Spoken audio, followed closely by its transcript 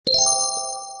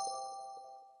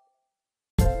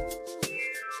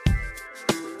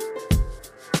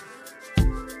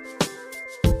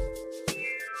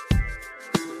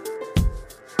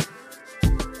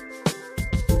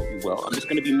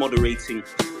going to be moderating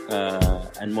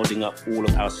and modding up all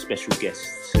of our special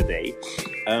guests today.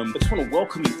 But just want to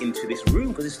welcome you into this room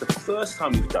because it's the first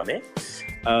time we've done it.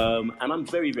 And I'm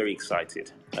very, very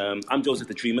excited. I'm Joseph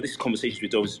the Dreamer. This is Conversations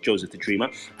with Joseph the Dreamer.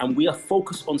 And we are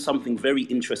focused on something very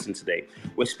interesting today.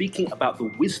 We're speaking about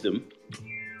the wisdom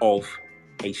of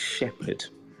a shepherd.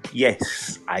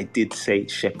 Yes, I did say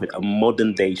shepherd, a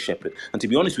modern day shepherd. And to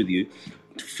be honest with you,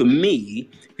 for me,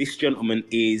 this gentleman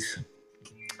is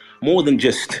more than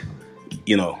just,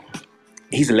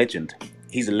 he's a legend.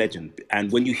 He's a legend.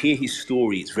 And when you hear his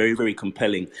story, it's very, very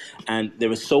compelling. And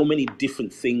there are so many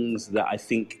different things that I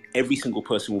think every single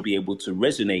person will be able to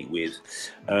resonate with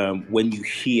when you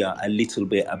hear a little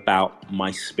bit about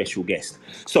my special guest.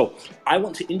 So I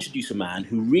want to introduce a man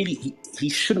who really,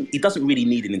 he doesn't really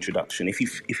need an introduction. If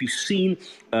you've seen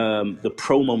the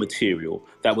promo material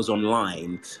that was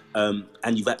online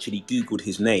and you've actually Googled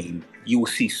his name, you will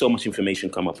see so much information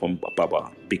come up on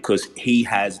Baba because he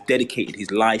has dedicated his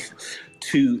life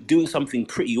to doing something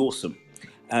pretty awesome.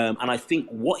 And I think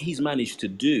what he's managed to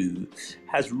do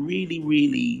has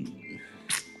really,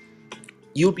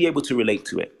 you'll be able to relate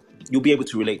to it. You'll be able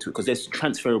to relate to it because there's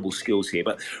transferable skills here.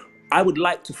 But I would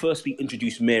like to firstly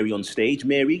introduce Mary on stage.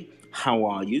 Mary, how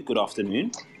are you? Good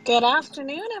afternoon. Good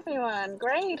afternoon, everyone.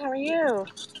 Great. How are you?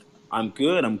 I'm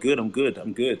good. Good.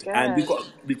 And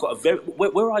we've got a very.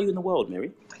 Where are you in the world,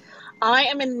 Mary? I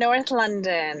am in North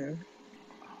London.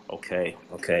 Okay.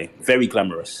 Very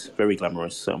glamorous,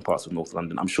 certain parts of North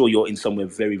London. I'm sure you're in somewhere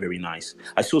very, very nice.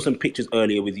 I saw some pictures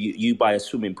earlier with you by a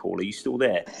swimming pool. Are you still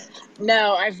there?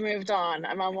 No, I've moved on.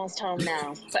 I'm almost home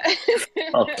now.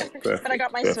 Okay, perfect. But I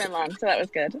got my swim on, so that was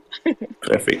good.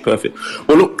 Perfect.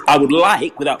 Well, look, I would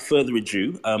like, without further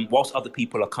ado, whilst other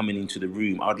people are coming into the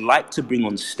room, I'd like to bring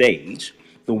on stage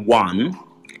the one,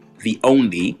 the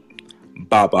only,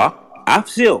 Baba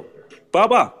Afzil.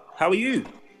 Baba, how are you?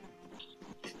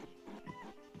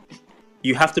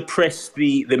 You have to press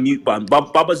the mute button.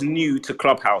 Baba's new to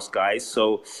Clubhouse, guys,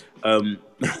 so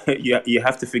you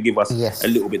have to forgive us a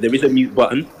little bit. There is a mute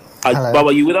button. Baba,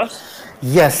 are you with us?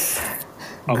 Yes.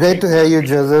 Okay. Great to hear you,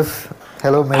 Joseph.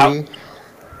 Hello, Mary.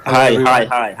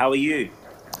 Hi. How are you?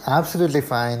 Absolutely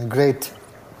fine. Great.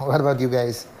 What about you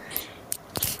guys?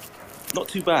 Not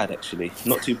too bad, actually.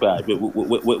 Not too bad.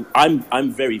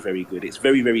 I'm very, very good. It's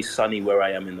very, very sunny where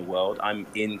I am in the world. I'm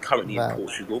currently in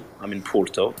Portugal. I'm in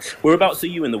Porto. Whereabouts are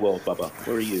you in the world, Baba?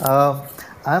 Where are you?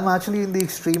 I'm actually in the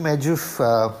extreme edge of,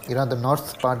 the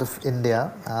north part of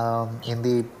India, in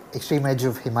the extreme edge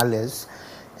of Himalayas,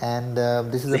 and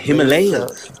this is the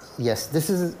Himalayas. Yes, this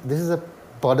is a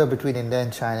border between India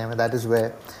and China, and that is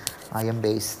where I am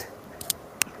based.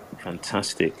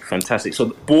 Fantastic. So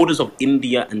the borders of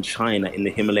India and China in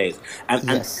the Himalayas.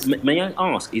 Yes. And may I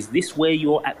ask, is this where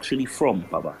you're actually from,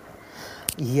 Baba?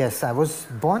 Yes, I was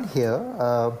born here,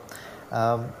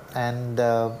 and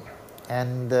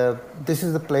this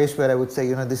is the place where I would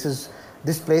say,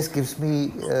 this place gives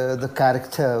me the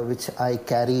character which I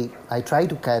try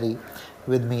to carry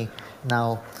with me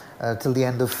now till the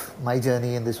end of my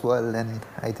journey in this world, and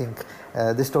I think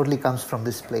this totally comes from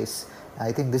this place.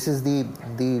 I think this is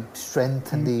the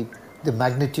strength and the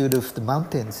magnitude of the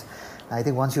mountains. I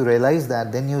think once you realize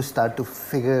that, then you start to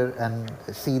figure and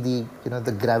see the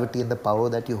gravity and the power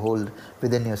that you hold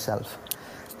within yourself.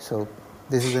 So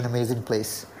this is an amazing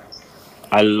place.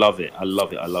 I love it.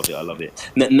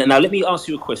 Now let me ask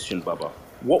you a question, Baba.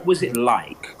 What was it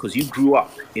like? Because you grew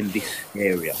up in this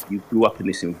area, you grew up in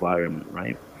this environment,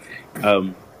 right?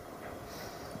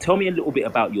 Tell me a little bit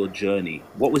about your journey.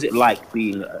 What was it like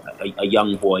being a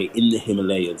young boy in the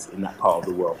Himalayas in that part of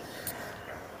the world?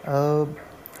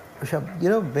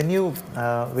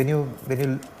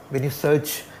 When you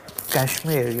search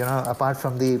Kashmir, apart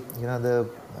from the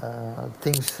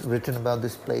things written about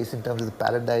this place in terms of the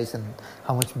paradise and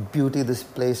how much beauty this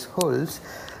place holds,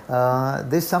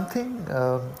 there's something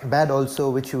bad also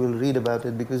which you will read about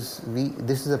it, because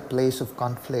this is a place of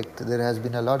conflict. There has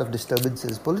been a lot of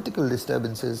disturbances, political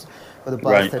disturbances, for the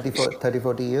past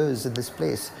 30-40 years in this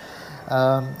place.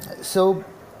 So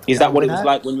is that what it was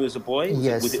like when you was a boy?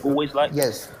 Yes. Was it always like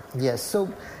Yes. So,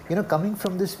 coming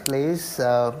from this place,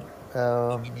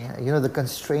 the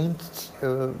constraints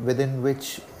within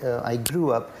which I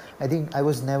grew up, I think I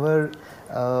was never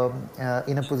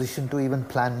in a position to even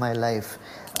plan my life.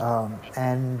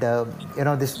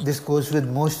 This goes with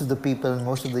most of the people,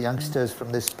 most of the youngsters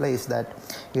from this place, that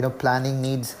planning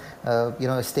needs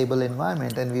a stable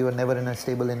environment, and we were never in a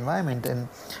stable environment. And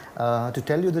to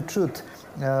tell you the truth,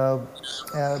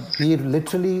 we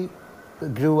literally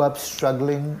grew up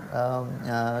struggling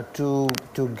to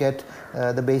get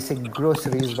the basic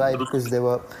groceries. Why? Because there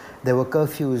were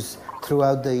curfews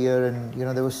throughout the year, and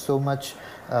there was so much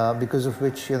because of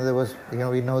which there was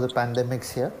we know the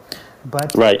pandemics here,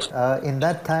 but Right. in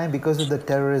that time, because of the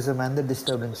terrorism and the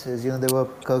disturbances, there were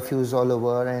curfews all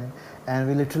over, and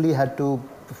we literally had to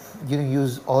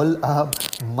use all our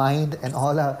mind and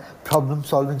all our problem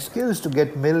solving skills to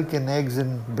get milk and eggs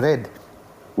and bread.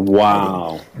 I think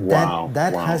Wow. that Wow.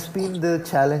 that Wow. has been the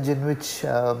challenge in which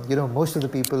most of the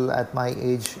people at my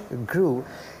age grew,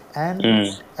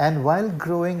 and while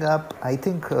growing up, I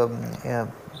think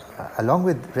along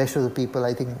with rest of the people,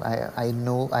 I think I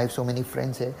know I have so many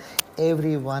friends here.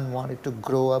 Everyone wanted to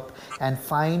grow up and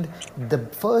find the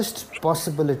first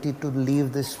possibility to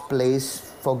leave this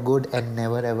place for good and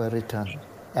never ever return.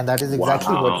 And that is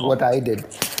exactly what Wow. I did.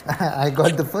 I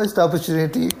got the first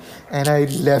opportunity and I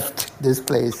left this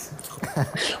place.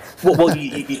 Well,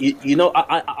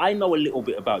 I know a little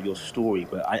bit about your story,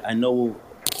 but I know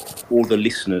all the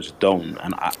listeners don't.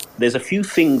 And there's a few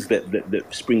things that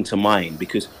spring to mind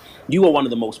because you are one of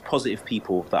the most positive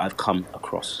people that I've come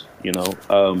across. You're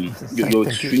Thank you.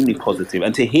 extremely positive,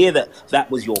 and to hear that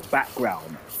was your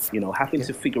background, having Yeah.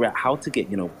 to figure out how to get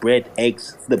bread,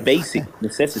 eggs, the basic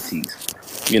necessities.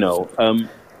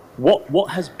 What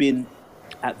has been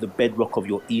at the bedrock of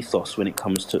your ethos when it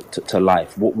comes to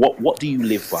life? What do you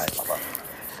live by, Baba?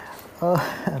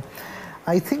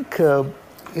 I think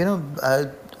you know, uh,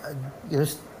 you know,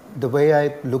 the way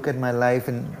I look at my life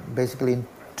in basically in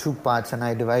two parts, and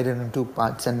I divide it in two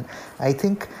parts. And I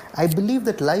think I believe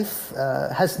that life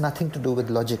has nothing to do with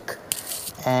logic.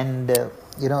 And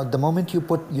the moment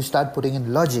you start putting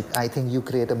in logic, I think you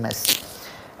create a mess.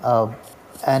 Uh,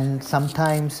 and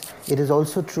sometimes it is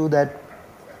also true that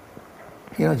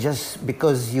just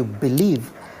because you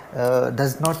believe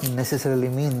does not necessarily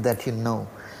mean that you know.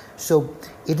 So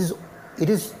it is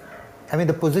I mean,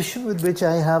 the position with which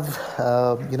I have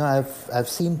I've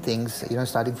seen things,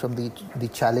 starting from the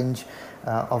challenge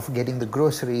of getting the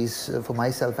groceries for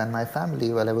myself and my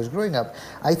family while I was growing up.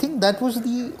 I think that was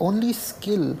the only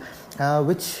skill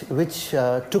which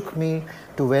took me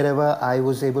to wherever I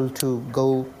was able to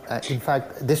go. In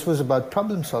fact, this was about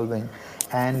problem solving,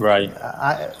 and Right.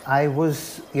 I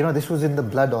was, this was in the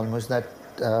blood almost, that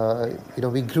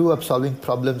we grew up solving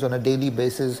problems on a daily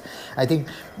basis. I think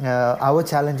our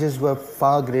challenges were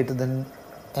far greater than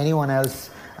anyone else,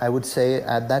 I would say,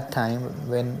 at that time,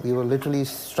 when we were literally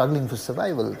struggling for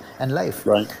survival and life.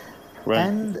 Right. Right.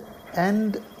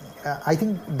 And I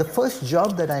think the first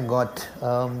job that I got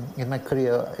in my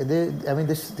career,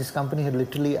 this company had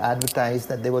literally advertised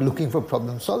that they were looking for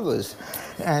problem solvers,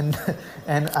 and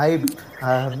I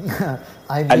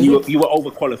I And you made you were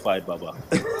overqualified, Baba.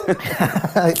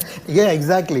 yeah,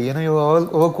 exactly. You were all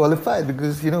overqualified,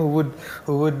 because who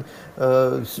would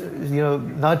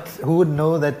not who would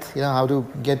know that how to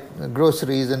get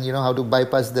groceries, and how to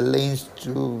bypass the lanes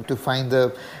to find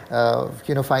the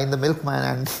find the milkman,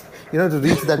 and to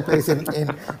reach that place in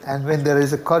and when there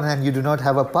is a corner and you do not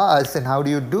have a pass, and how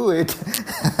do you do it?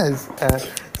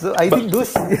 So I think But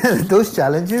those those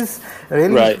challenges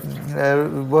really right.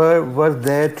 were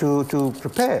there to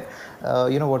prepare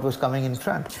what was coming in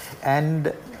front.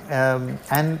 And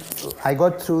I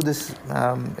got through this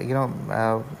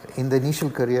in the initial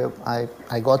career.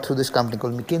 I got through this company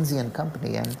called McKinsey and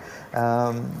Company, and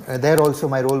there also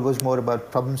my role was more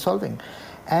about problem solving.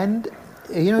 And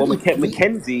Well, we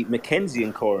Mackenzie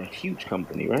and Co are a huge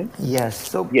company, right? Yes,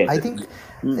 so Yeah. I think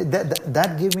that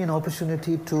gave me an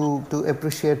opportunity to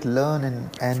appreciate, learn,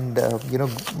 and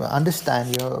understand,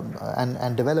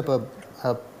 and develop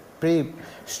a pretty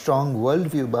strong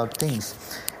worldview about things.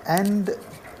 And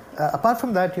apart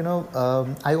from that,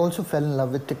 I also fell in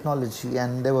love with technology,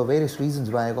 and there were various reasons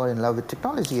why I got in love with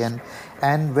technology.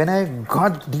 And when I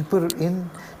got deeper in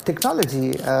technology,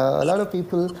 a lot of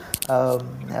people,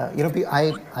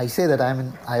 I say that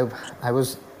I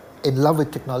was in love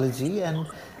with technology, and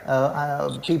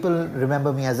people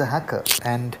remember me as a hacker,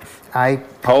 and I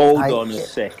Hold I on a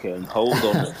second. Hold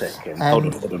on a second. Hold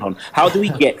on. and Hold on. Hold on. How do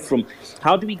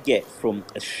we get from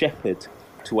a shepherd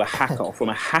to a hacker, or from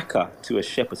a hacker to a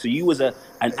shepherd? So you was an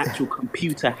actual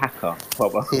computer hacker,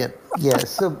 Baba. yeah, yeah.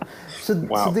 So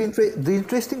Wow. the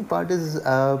interesting part is,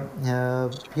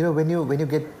 when you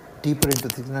get deeper into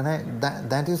things, and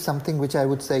that is something which I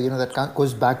would say, that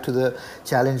goes back to the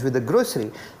challenge with the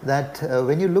grocery. That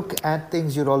when you look at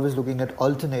things, you're always looking at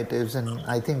alternatives, and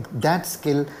I think that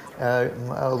skill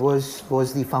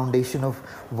was the foundation of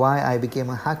why I became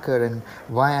a hacker, and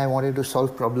why I wanted to solve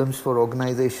problems for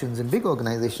organizations and big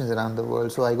organizations around the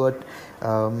world. So I got,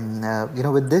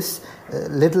 with this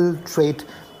little trait,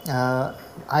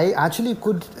 I actually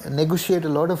could negotiate a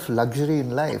lot of luxury in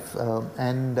life,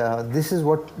 and this is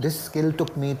what this skill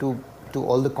took me to to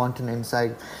all the continents.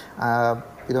 You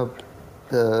know,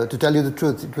 to tell you the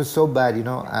truth, it was so bad.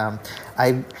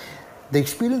 The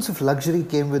experience of luxury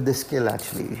came with this skill.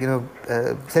 Actually,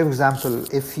 say for example,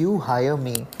 if you hire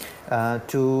me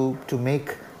to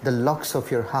make the locks of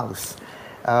your house,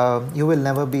 you will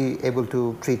never be able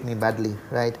to treat me badly,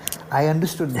 right? I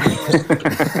understood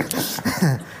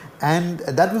that. And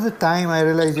that was the time I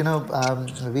realized,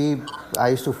 I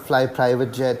used to fly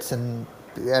private jets, and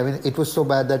I mean, it was so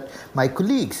bad that my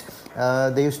colleagues,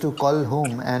 they used to call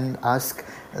home and ask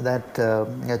that,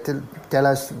 tell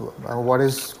us what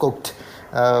is cooked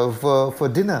for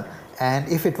dinner. And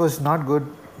if it was not good,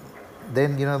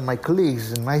 then, my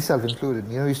colleagues and myself included,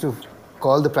 used to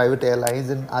call the private airlines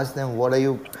and ask them, what are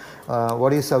you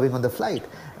serving on the flight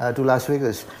to Las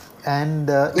Vegas? And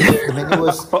if the menu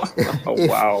was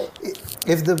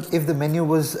if the menu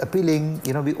was appealing,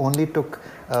 we only took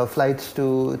flights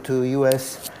to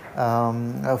US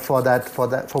for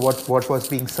what was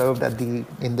being served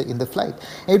in the flight.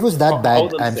 It was that bad.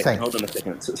 Hold on a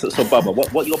second. So Baba,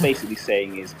 what you're basically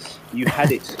saying is you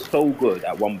had it so good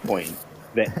at one point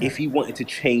that if you wanted to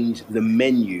change the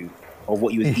menu of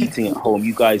what you were eating at home,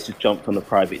 you guys just jumped on a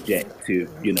private jet to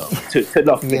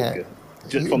Las Vegas,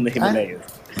 just from the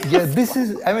Himalayas. Yeah, this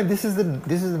is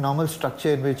the normal structure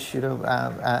in which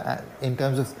in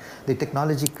terms of the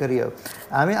technology career.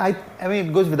 I mean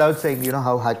it goes without saying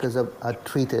how hackers are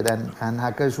treated, and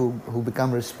hackers who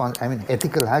become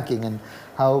ethical hacking, and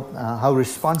how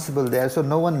responsible they are. So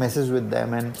no one messes with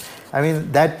them, and I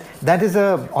mean that is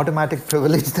a automatic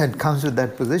privilege that comes with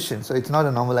that position. So it's not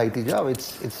a normal IT job.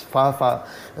 It's far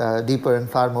deeper and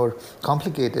far more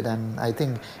complicated. And I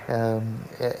think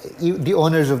the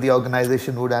owners of the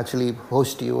organization would actually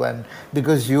host you, and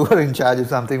because you are in charge of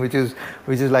something which is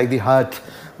like the heart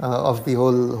of the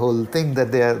whole thing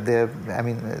that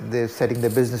they're setting their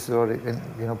business, or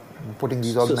putting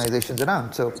these organizations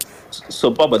around. So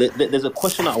Baba, there's a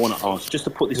question that I want to ask, just to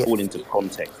put this all into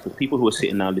context. For people who are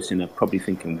sitting now listening are probably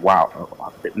thinking, wow,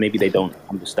 maybe they don't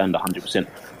understand 100%.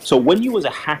 So when you was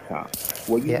a hacker,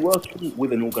 were you working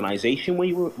with an organization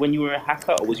when you were a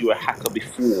hacker, or was you a hacker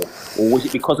before, or was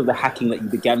it because of the hacking that you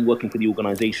began working for the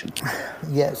organization?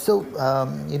 Yeah, so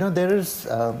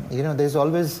there's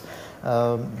always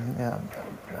a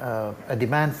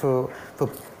demand for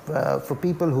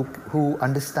people who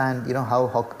understand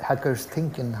how hackers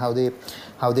think and how they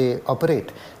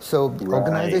operate. So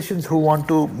organizations who want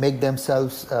to make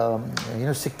themselves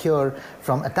secure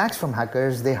from attacks from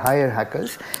hackers, they hire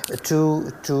hackers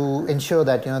to ensure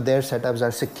that their setups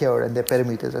are secure and their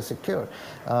perimeters are secure.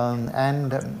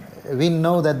 We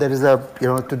know that there is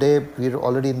today we're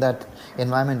already in that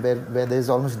environment where there's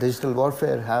almost digital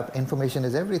warfare. Information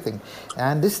is everything,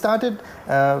 and this started.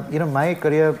 My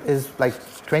career is like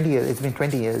 20 years. It's been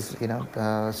 20 years.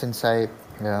 Since I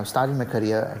started my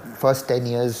career. First 10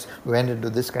 years went into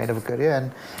this kind of a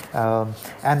career,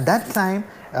 and that time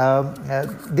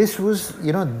this was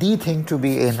the thing to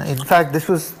be in. In fact, this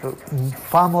was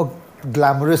far more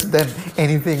glamorous than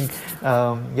anything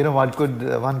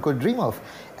one could dream of.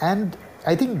 And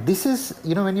I think this is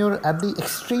when you're at the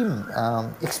extreme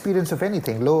experience of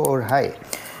anything, low or high.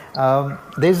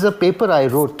 There's a paper I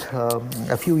wrote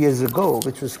a few years ago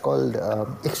which was called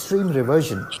Extreme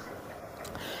Reversion.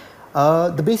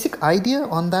 The basic idea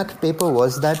on that paper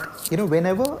was that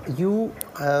whenever you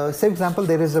say, for example,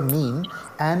 there is a mean,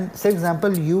 and say, for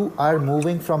example, you are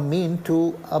moving from mean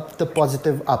to up the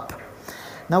positive up.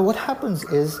 Now what happens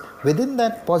is within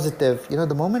that positive,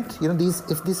 the moment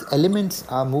if these elements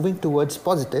are moving towards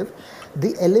positive,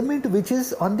 the element which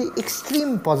is on the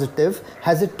extreme positive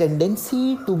has a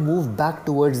tendency to move back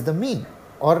towards the mean,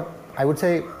 or I would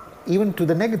say even to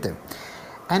the negative.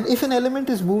 And if an element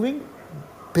is moving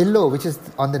below, which is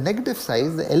on the negative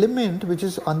side, the element which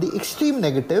is on the extreme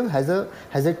negative has a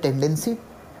tendency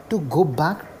to go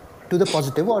back to the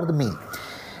positive or the mean.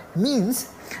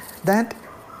 Means that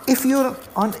if you're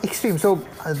on extreme, so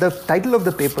the title of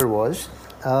the paper was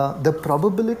the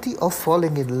probability of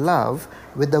falling in love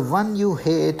with the one you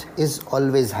hate is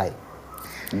always high.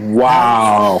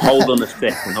 Wow. Hold on a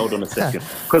second.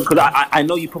 Because I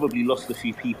know you probably lost a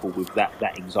few people with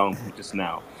that example just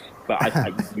now, but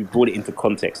you brought it into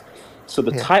context. So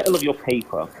the title of your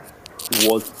paper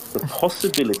was the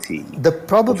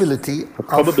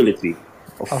probability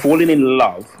of falling in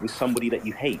love with somebody that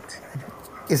you hate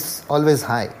is always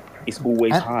high. It's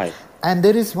always high. And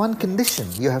there is one condition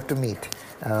you have to meet.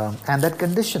 And that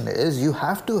condition is you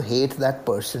have to hate that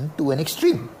person to an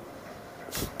extreme.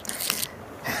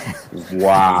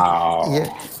 Wow.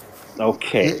 Yeah.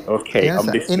 Okay. I'm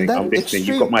listening. Extreme,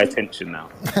 You've got my attention now.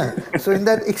 So in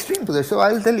that extreme position, so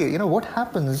I'll tell you, what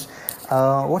happens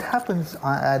what happens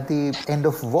at the end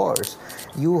of wars?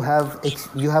 You have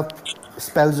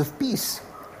spells of peace,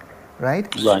 right?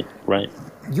 Right, right.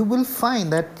 You will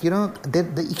find that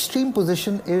the extreme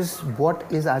position is what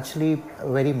is actually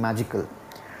very magical.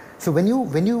 So when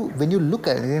you look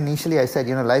at it, initially I said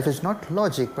life is not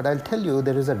logic, but I'll tell you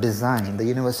there is a design, the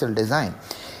universal design,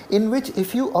 in which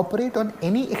if you operate on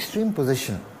any extreme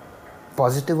position,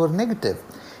 positive or negative,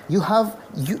 you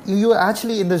are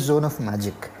actually in the zone of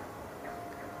magic.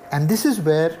 And this is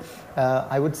where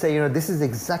I would say this is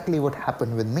exactly what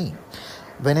happened with me.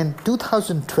 When in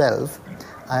 2012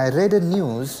 I read a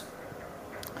news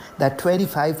that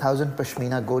 25,000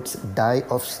 Pashmina goats die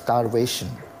of starvation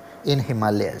in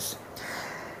Himalayas.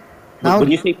 Now, when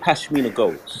you say Pashmina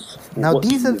goats, now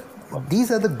these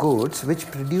are the goats which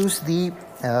produce the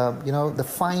the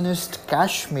finest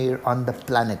cashmere on the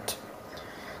planet.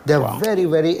 They are very,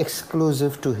 very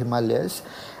exclusive to Himalayas.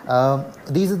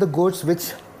 These are the goats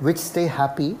which stay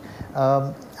happy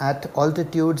at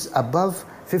altitudes above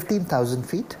 15,000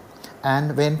 feet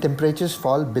and when temperatures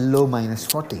fall below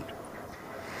 -40.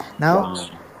 Now,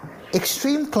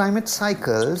 extreme climate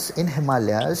cycles in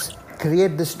Himalayas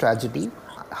create this tragedy.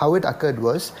 How it occurred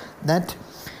was that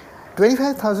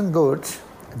 25,000 goats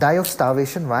die of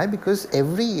starvation. Why? Because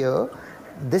every year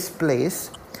this place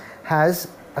has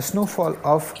a snowfall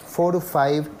of 4 to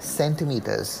 5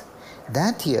 centimeters.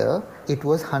 That year it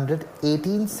was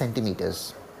 118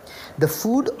 centimeters. The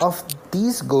food of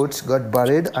these goats got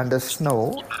buried under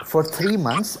snow for 3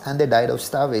 months and they died of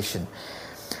starvation.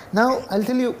 Now, I'll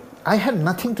tell you, I had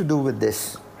nothing to do with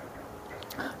this.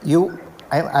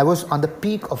 I was on the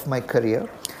peak of my career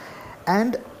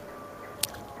and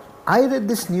I read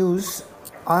this news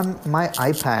on my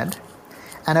iPad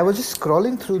and I was just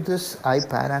scrolling through this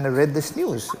iPad and I read this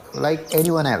news like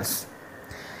anyone else.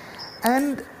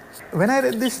 And when I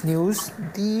read this news,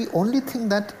 the only thing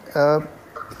that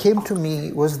came to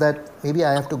me was that maybe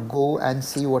I have to go and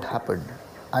see what happened.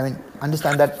 I mean,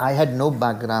 understand that I had no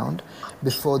background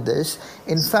before this.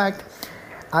 In fact,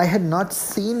 I had not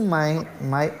seen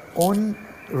my own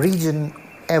region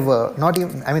ever. Not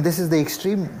even. I mean, this is the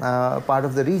extreme part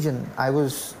of the region.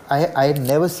 I had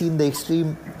never seen the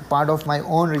extreme part of my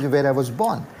own region where I was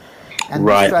born. And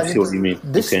right, I see what you mean.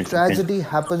 This tragedy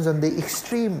happens on the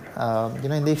extreme,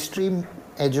 in the extreme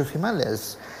edge of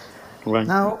Himalayas. Right.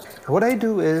 Now, what I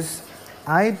do is,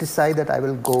 I decide that I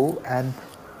will go and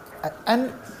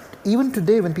even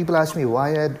today when people ask me why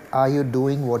are you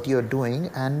doing what you're doing,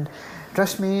 and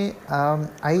trust me,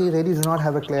 I really do not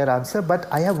have a clear answer, but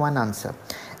I have one answer.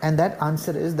 And that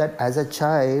answer is that as a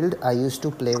child, I used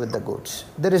to play with the goats.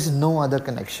 There is no other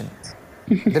connection.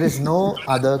 There is no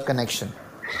other connection.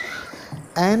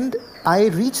 And I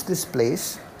reach this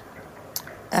place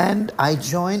and I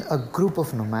join a group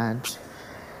of nomads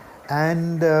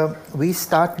and we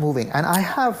start moving. And I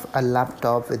have a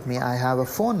laptop with me, I have a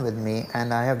phone with me,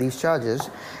 and I have these chargers.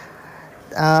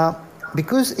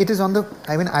 Because it is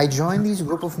I join these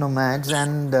group of nomads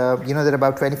and, there are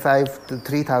about 25 to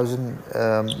 3,000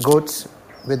 goats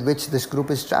with which this group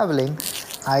is traveling.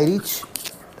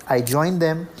 I join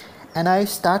them and I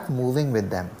start moving with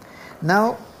them.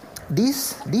 Now,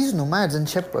 these nomads and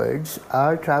shepherds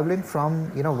are traveling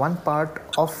from one part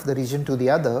of the region to the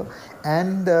other,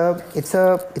 and it's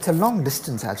a long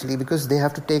distance actually, because they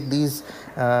have to take these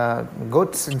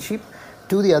goats and sheep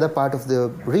to the other part of the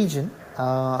region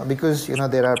because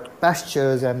there are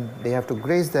pastures and they have to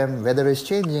graze them, weather is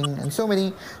changing, and so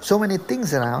many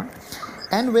things around.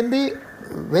 And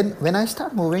when I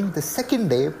start moving, the second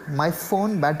day my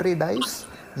phone battery dies,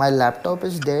 my laptop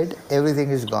is dead, everything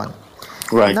is gone.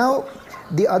 Right. Now,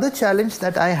 the other challenge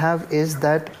that I have is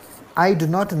that I do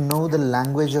not know the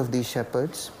language of these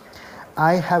shepherds.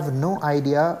 I have no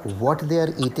idea what they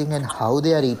are eating and how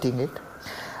they are eating it.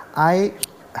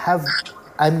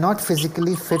 I'm not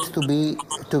physically fit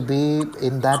to be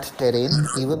in that terrain,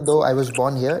 even though I was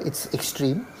born here. It's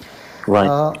extreme.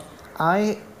 Right.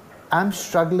 I am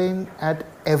struggling at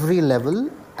every level,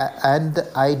 and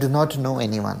I do not know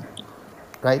anyone.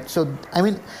 Right. So, I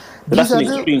mean, but that's an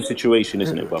extreme situation,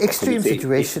 isn't it, brother? Extreme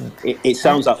situation. It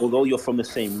sounds like although you're from the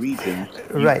same region,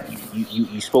 right,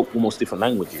 you spoke almost different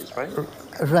languages, right?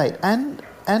 Right,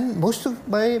 and most of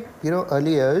my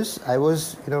early years, I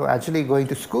was actually going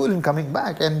to school and coming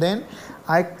back, and then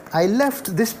I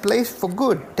left this place for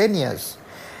good, 10 years.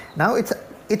 Now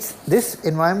it's this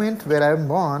environment where I'm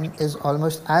born is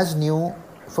almost as new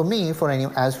for me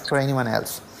as for anyone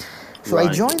else. So right.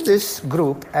 I joined this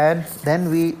group, and then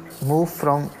we moved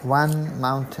from one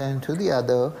mountain to the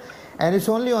other, and it's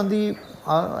only on the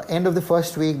end of the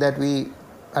first week that we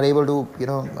are able to,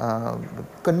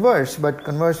 converse, but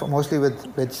converse mostly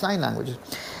with sign languages.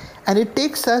 And it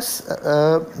takes us,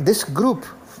 this group,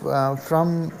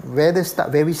 from where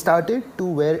we started to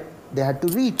where they had to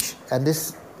reach. And they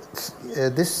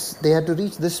had to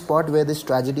reach this spot where this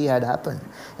tragedy had happened.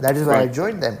 That is why I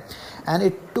joined them. And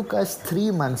it took us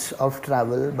 3 months of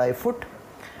travel by foot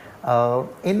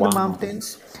in the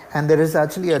mountains. And there is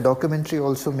actually a documentary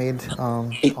also made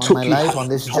on my life on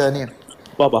this journey.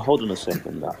 Baba, hold on a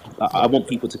second. I want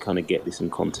people to kind of get this in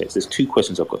context. There's 2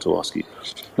 questions I've got to ask you.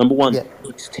 Number one,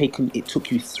 it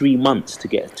took you 3 months to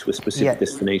get to a specific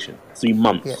destination. 3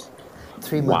 months. Yeah.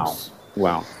 3 months.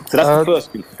 Wow. So that's the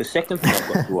first thing. The second thing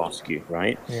I've got to ask you,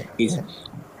 right, is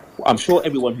I'm sure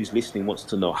everyone who's listening wants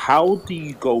to know, how do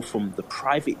you go from the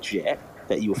private jet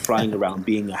that you were flying around,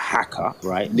 being a hacker,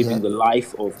 right, living the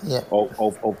life of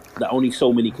that only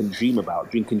so many can dream about,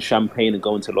 drinking champagne and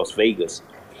going to Las Vegas?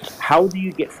 How do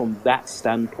you get from that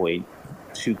standpoint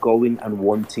to going and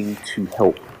wanting to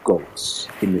help goats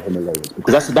in the Himalayas?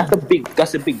 Because that's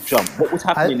a big jump. What was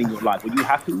happening in your life? Were you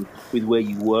happy with where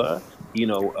you were,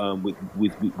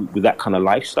 with that kind of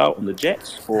lifestyle on the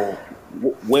jets, or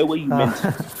where were you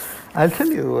mentally? I'll tell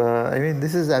you.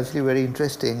 This is actually very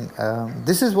interesting.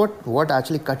 This is what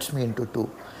actually cuts me into two.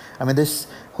 This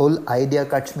whole idea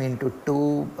cuts me into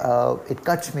two. It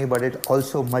cuts me, but it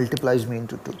also multiplies me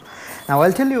into two. Now,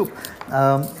 I'll tell you,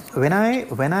 when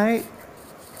I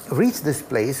reach this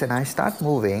place and I start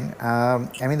moving,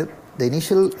 the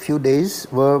initial few days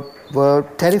were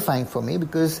terrifying for me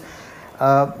because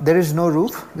there is no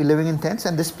roof. We're living in tents,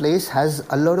 and this place has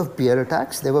a lot of bear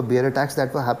attacks. There were bear attacks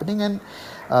that were happening, and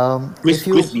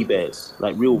grizzly bears,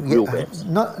 like real bears.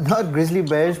 Not grizzly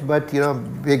bears, but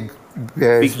big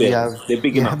bears. Big bears. They're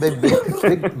big enough.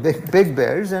 Big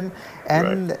bears, and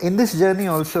in this journey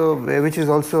also, which is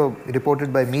also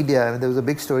reported by media, there was a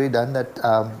big story done that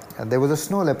there was a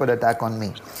snow leopard attack on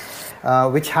me,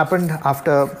 which happened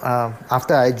after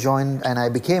I joined and I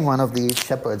became one of these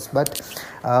shepherds. But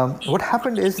what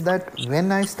happened is that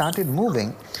when I started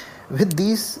moving with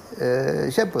these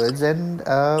shepherds, and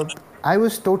I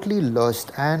was totally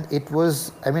lost, and it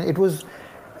was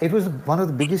one of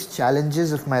the biggest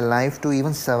challenges of my life to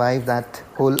even survive that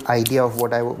whole idea of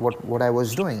what I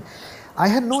was doing. I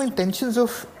had no intentions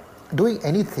of doing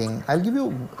anything. I'll give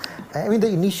you, the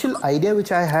initial idea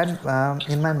which I had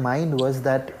in my mind was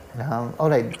that, all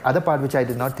right, other part which I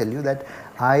did not tell you, that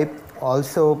I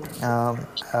also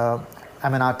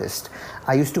am an artist.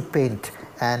 I used to paint.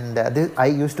 And I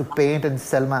used to paint and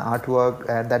sell my artwork,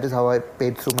 and that is how I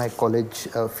paid through my college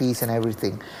fees and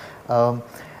everything.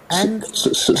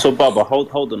 So Baba,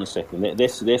 hold on a second.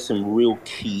 There's some real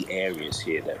key areas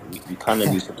here that we kind of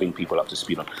need to bring people up to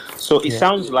speed on. So it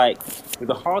sounds like with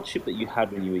the hardship that you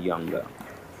had when you were younger,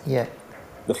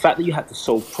 the fact that you had to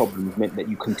solve problems meant that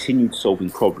you continued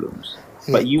solving problems.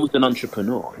 But you was an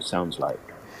entrepreneur, it sounds like.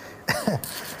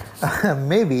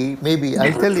 Maybe.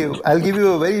 I'll give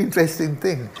you a very interesting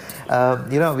thing.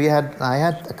 I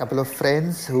had a couple of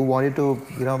friends who wanted to,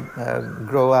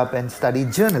 grow up and study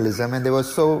journalism, and they were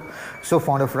so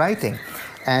fond of writing,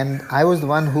 and I was the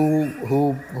one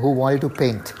who wanted to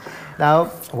paint. Now,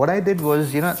 what I did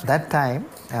was, that time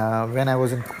when I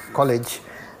was in college,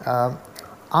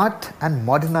 art and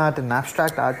modern art and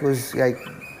abstract art was like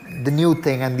the new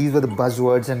thing, and these were the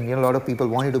buzzwords, and a lot of people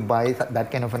wanted to buy that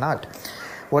kind of an art.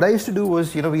 What I used to do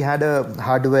was, we had a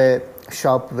hardware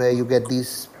shop where you get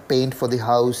these paint for the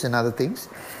house and other things.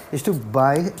 I used to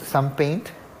buy some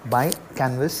paint, buy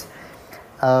canvas,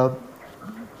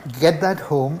 get that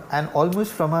home, and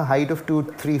almost from a height of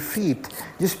 2-3 feet,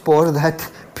 just pour that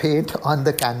paint on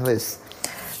the canvas.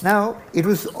 Now, it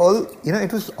was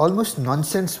almost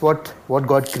nonsense what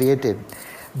God created,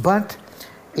 but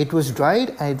it was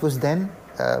dried and it was then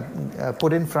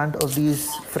put in front of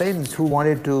these friends who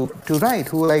wanted to write,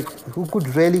 who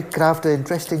could really craft an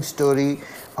interesting story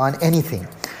on anything.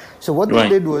 So what they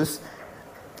did was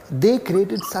they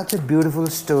created such a beautiful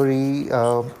story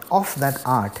of that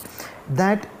art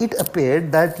that it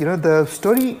appeared that the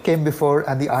story came before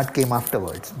and the art came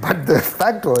afterwards. But the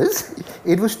fact was,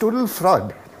 it was total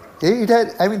fraud. It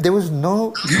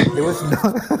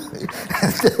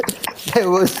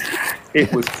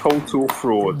was total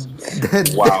fraud.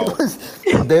 Wow.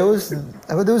 There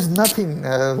was nothing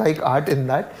like art in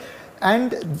that,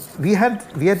 and we had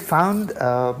found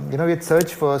we had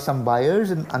searched for some buyers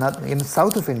in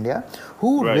south of India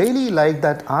who really liked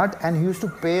that art, and he used to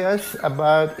pay us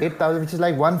about $8,000, which is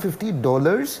like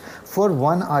 $150 for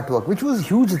one artwork, which was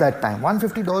huge that time.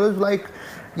 $150, like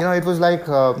it was like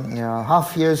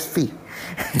half year's fee.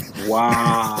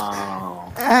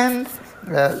 Wow. And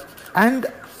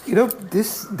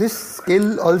this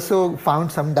skill also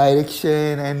found some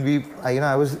direction, and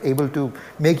I was able to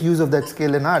make use of that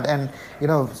skill in art. And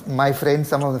my friends,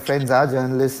 some of the friends are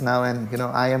journalists now, and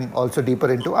I am also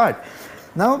deeper into art.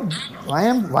 Now, why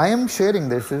I'm sharing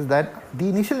this is that the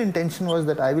initial intention was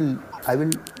that I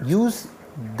will use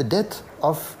the death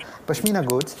of Pashmina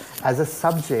goats as a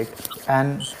subject,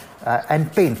 and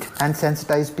paint and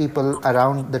sensitize people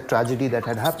around the tragedy that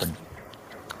had happened.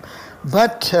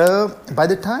 But by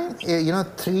the time,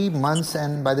 3 months,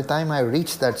 and by the time I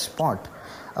reached that spot,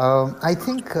 I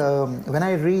think when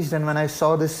I reached and when I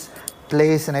saw this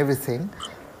place and everything,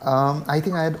 I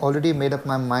think I had already made up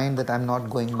my mind that I'm not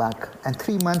going back. And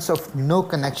 3 months of no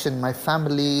connection, my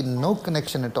family, no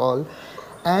connection at all.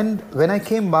 And when I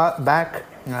came back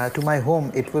to my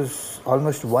home, it was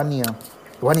almost 1 year.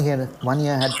 1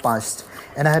 year had passed,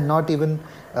 and I had not even,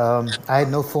 I had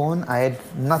no phone, I had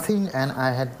nothing, and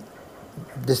I had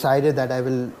decided that I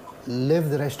will live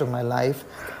the rest of my life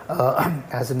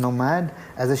as a nomad,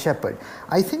 as a shepherd.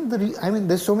 I think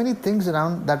there's so many things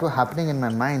around that were happening in my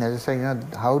mind. As I said,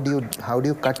 how do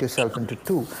you cut yourself into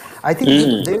two? I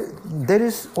think there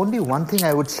is only one thing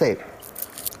I would say.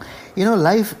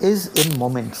 Life is in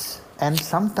moments, and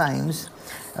sometimes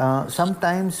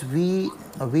we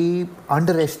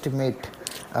underestimate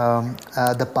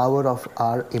the power of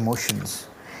our emotions.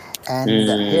 And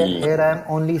here I am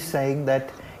only saying that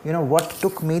what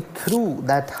took me through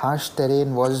that harsh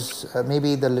terrain was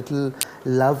maybe the little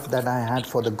love that I had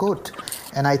for the goat,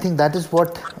 and I think that is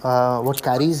what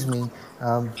carries me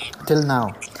till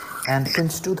now. And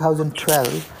since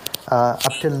 2012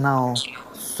 up till now,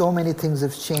 so many things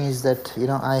have changed that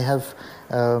I have.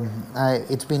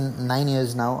 It's been 9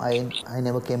 years now. I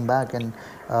never came back, and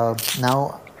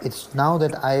now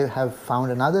that I have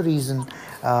found another reason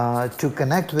to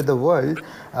connect with the world,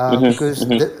 because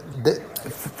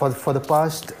for the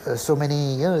past so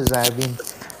many years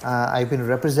I've been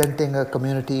representing a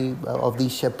community of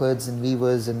these shepherds and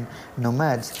weavers and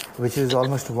nomads, which is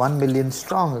almost 1 million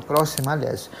strong across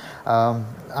Himalayas.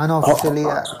 Unofficially,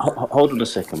 hold on a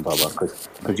second, Baba,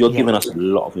 because you're giving us a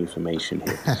lot of information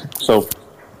here.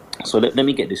 So let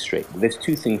me get this straight. There's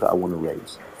two things that I want to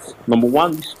raise. Number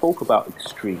one, you spoke about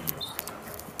extremes,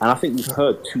 and I think we've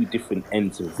heard two different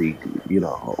ends of the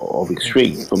of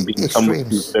extremes, from being someone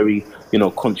who's very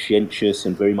conscientious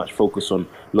and very much focused on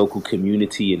local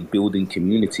community and building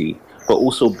community, but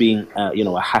also being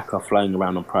a hacker flying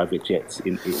around on private jets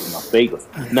in Las Vegas.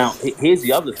 Now, here's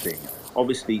the other thing.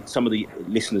 Obviously, some of the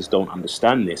listeners don't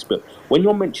understand this, but when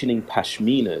you're mentioning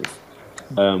pashminas,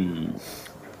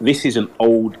 this is an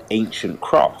old, ancient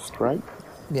craft, right?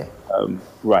 Yeah.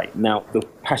 Right. Now, the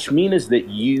pashminas that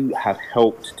you have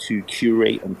helped to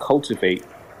curate and cultivate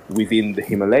within the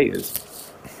Himalayas,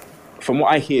 from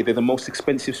what I hear, they're the most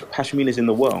expensive pashminas in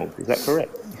the world. Is that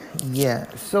correct? Yeah.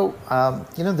 So,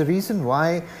 the reason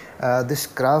why this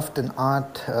craft and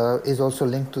art is also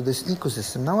linked to this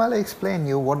ecosystem. Now, I'll explain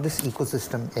you what this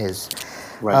ecosystem is.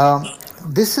 Right.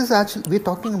 This is actually, we're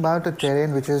talking about a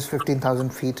terrain which is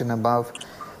 15,000 feet and above.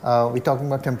 We're talking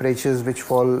about temperatures which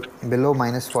fall below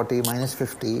 -40,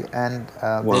 -50, and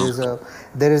Wow.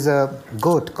 there is a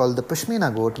goat called the Pashmina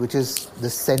goat, which is the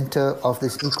center of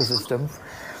this ecosystem,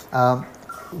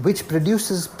 which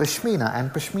produces Pashmina.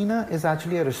 And Pashmina is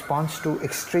actually a response to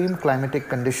extreme climatic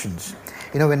conditions.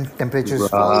 When temperatures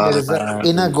fall, there is an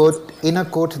inner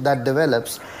coat that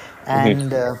develops,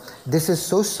 and this is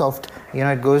so soft.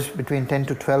 It goes between 10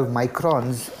 to 12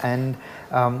 microns, and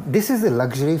this is the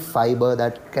luxury fiber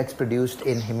that gets produced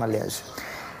in Himalayas.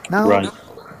 Now, Right.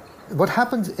 what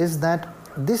happens is that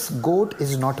this goat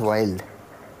is not wild.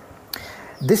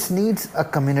 This needs a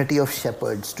community of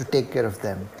shepherds to take care of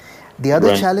them. The other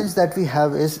Right. challenge that we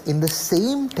have is, in the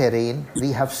same terrain,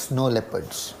 we have snow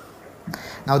leopards.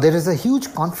 Now, there is a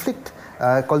huge conflict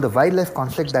called the wildlife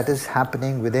conflict that is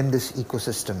happening within this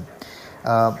ecosystem.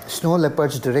 Snow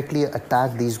leopards directly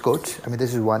attack these goats.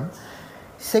 This is one.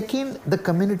 Second, the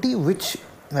community which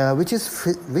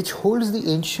holds the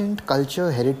ancient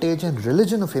culture, heritage, and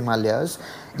religion of Himalayas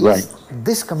is Right.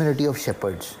 this community of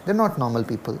shepherds. They're not normal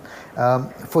people.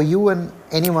 For you and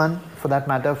anyone, for that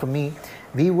matter, for me,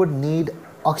 we would need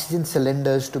oxygen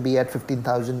cylinders to be at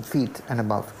 15,000 feet and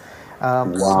above.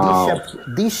 Wow.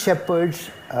 These shepherds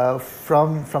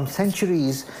from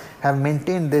centuries have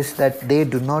maintained this, that they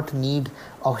do not need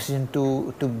oxygen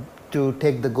to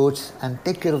take the goats and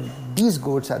take care of these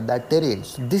goats at that terrain.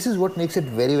 So this is what makes it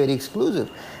very, very exclusive.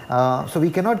 So we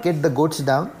cannot get the goats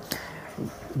down.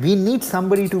 We need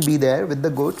somebody to be there with the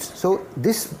goats. So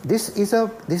this is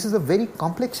a very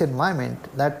complex environment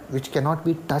which cannot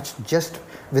be touched just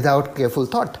without careful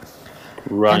thought.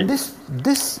 And Right.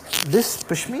 this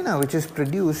pashmina which is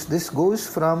produced, this goes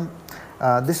from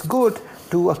this goat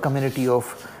to a community of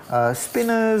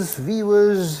spinners,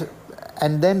 weavers,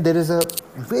 and then there is a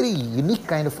very unique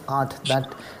kind of art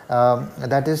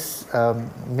that is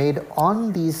made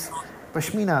on these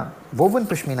pashmina, woven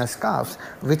pashmina scarves,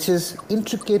 which is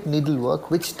intricate needlework,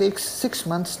 which takes 6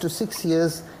 months to 6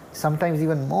 years, sometimes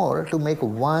even more, to make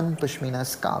one pashmina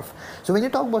scarf. So when you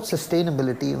talk about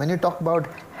sustainability, when you talk about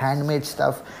handmade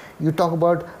stuff, you talk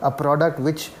about a product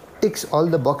which ticks all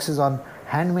the boxes on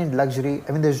handmade luxury.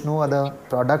 I mean, there's no other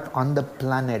product on the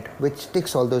planet which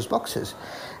ticks all those boxes.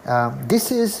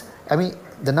 This is, I mean,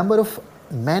 the number of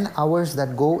man hours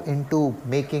that go into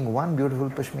making one beautiful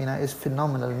pashmina is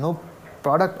phenomenal. No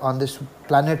product on this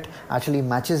planet actually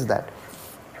matches that.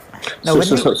 Now, So, when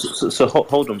so, you so, so, so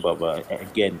hold on, Baba,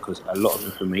 again, because a lot of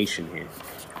information here.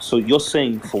 So you're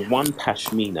saying for one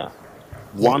pashmina,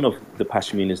 yeah, one of the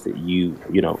pashminas that you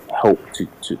know help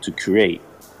to create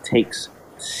takes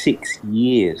 6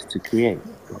 years to create.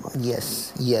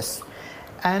 yes, yes,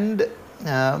 and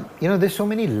there's so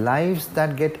many lives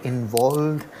that get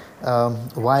involved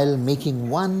while making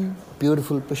one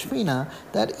beautiful pashmina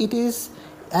that it is,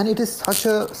 and it is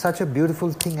such a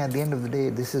beautiful thing. At the end of the day,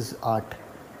 this is art,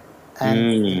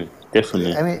 and I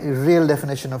Definitely. mean, real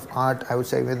definition of art, I would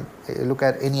say, when you look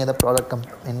at any other product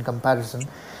in comparison,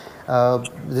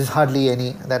 there's hardly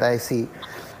any that I see.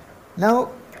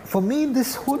 Now, for me,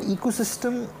 this whole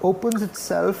ecosystem opens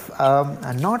itself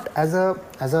not as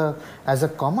a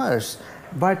commerce,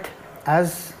 but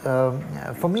as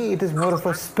for me, it is more of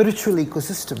a spiritual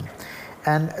ecosystem,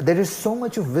 and there is so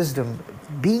much of wisdom.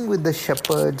 Being with the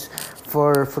shepherds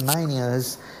for 9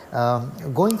 years,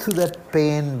 going through that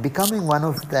pain, becoming one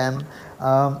of them.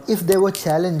 If there were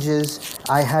challenges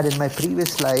I had in my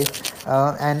previous life,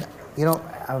 and you know,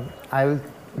 I will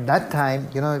that time,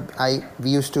 we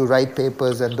used to write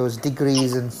papers and those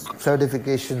degrees and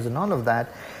certifications and all of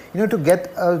that. To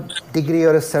get a degree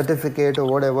or a certificate or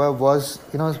whatever was,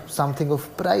 something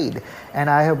of pride. And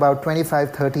I have about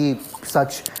 25, 30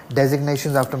 such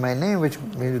designations after my name, which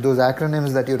those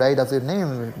acronyms that you write after your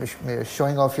name,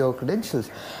 showing off your credentials.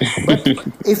 But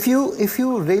if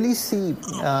you really see,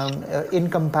 in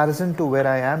comparison to where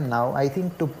I am now, I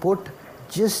think to put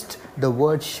just the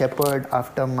word shepherd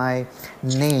after my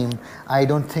name, I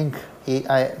don't think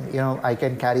I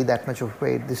can carry that much of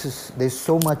weight. There's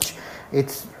so much.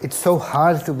 It's so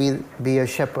hard to be a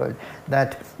shepherd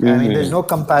that, I mean, there's no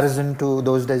comparison to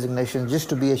those designations. Just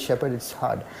to be a shepherd, it's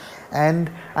hard. And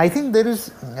I think there is,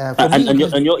 for And, me, and it you're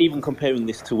was, and you're even comparing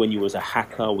this to when you was a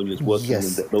hacker, when you was working in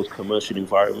yes. those commercial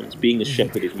environments. Being a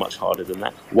shepherd is much harder than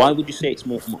that. Why would you say it's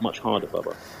much harder,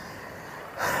 Baba?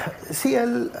 See,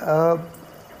 you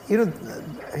know,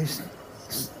 it's-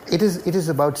 it is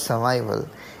about survival.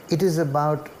 It is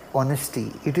about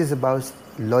honesty. It is about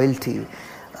loyalty.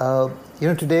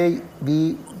 Today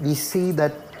we see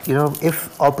that,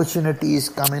 if opportunities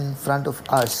come in front of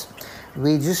us,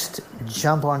 we just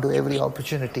jump onto every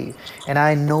opportunity. And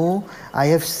I know, I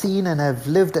have seen and I've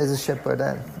lived as a shepherd,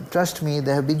 and trust me,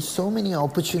 there have been so many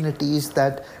opportunities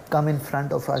that come in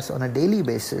front of us on a daily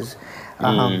basis,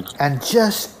 and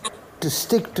just to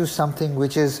stick to something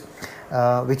which is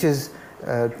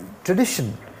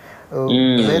tradition,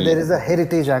 where there is a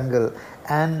heritage angle,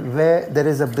 and where there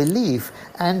is a belief,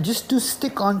 and just to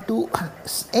stick on to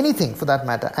anything for that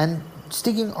matter, and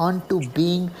sticking on to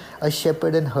being a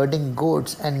shepherd and herding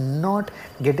goats, and not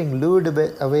getting lured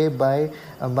away by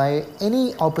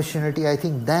any opportunity. I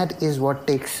think that is what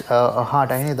takes a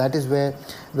heart. I think that is where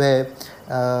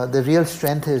the real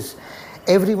strength is.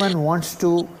 Everyone wants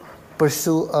to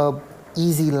pursue a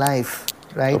easy life,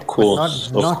 right? Of But not course,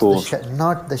 of not the course. she-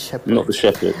 not the Not shepherd. the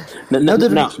shepherd. Now, Now the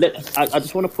now I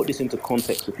just want to put this into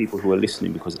context for people who are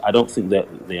listening, because I don't think that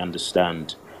they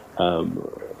understand. Um,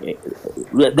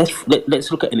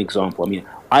 let's look at an example. I mean,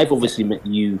 I've Yeah, obviously met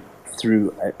you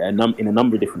through in a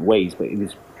number of different ways, but it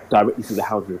was directly through the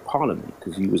Houses of Parliament,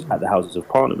 because you was at the Houses of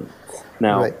Parliament.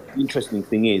 Now, right. the interesting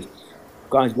thing is,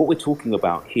 guys, what we're talking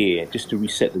about here, just to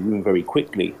reset the room very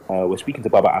quickly, we're speaking to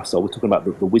Baba Assal. We're talking about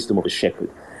the wisdom of a shepherd.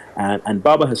 And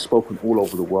Baba has spoken all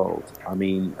over the world. I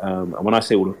mean, and when I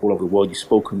say all over the world,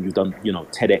 you've done,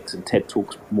 TEDx and TED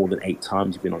Talks more than 8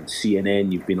 times. You've been on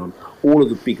CNN, you've been on all of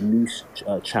the big news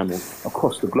channels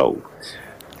across the globe.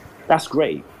 That's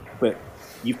great, but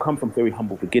you've come from very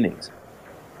humble beginnings.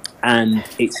 And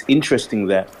it's interesting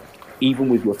that even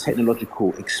with your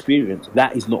technological experience,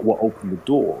 that is not what opened the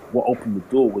door. What opened the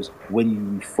door was when you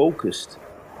refocused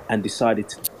and decided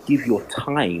to give your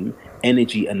time,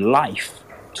 energy, and life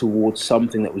towards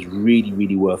something that was really,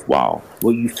 really worthwhile.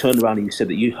 Well, you've turned around and you said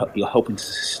that you're helping to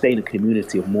sustain a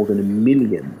community of more than 1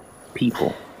 million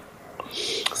people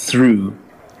through,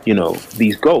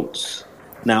 these goats.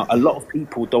 Now, a lot of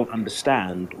people don't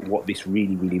understand what this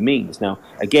really, really means. Now,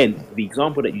 again, the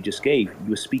example that you just gave, you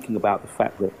were speaking about the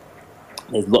fact that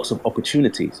there's lots of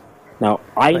opportunities. Now,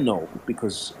 I know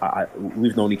because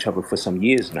we've known each other for some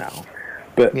years now,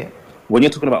 but when you're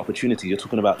talking about opportunities, you're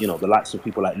talking about, the likes of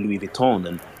people like Louis Vuitton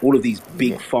and all of these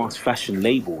big fast fashion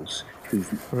labels who've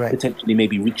potentially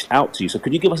maybe reached out to you. So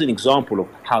could you give us an example of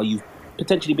how you've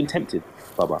potentially been tempted,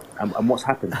 Baba, and what's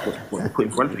happened, what they put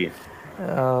in front of you?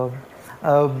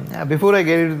 Before I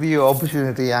get into the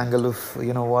opportunity angle of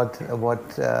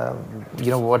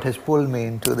what has pulled me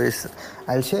into this,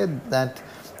 I'll share that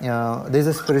there's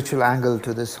a spiritual angle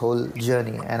to this whole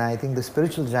journey, and I think the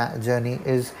spiritual journey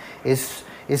is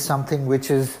something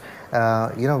which is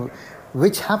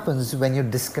which happens when you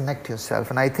disconnect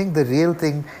yourself. And I think the real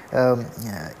thing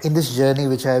in this journey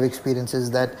which I have experienced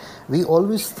is that we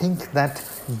always think that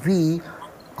we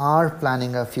are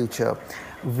planning our future.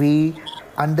 We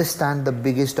understand the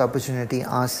biggest opportunity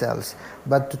ourselves.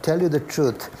 But to tell you the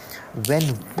truth,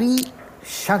 when we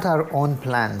shut our own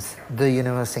plans, the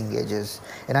universe engages.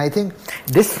 And I think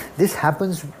this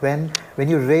happens when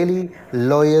you're really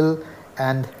loyal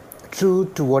and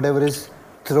true to whatever is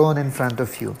thrown in front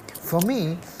of you. For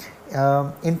me,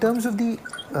 in terms of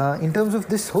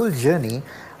this whole journey,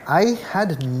 I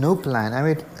had no plan.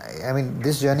 I mean,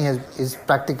 this journey is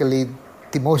practically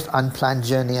the most unplanned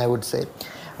journey, I would say.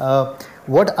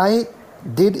 What I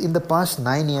did in the past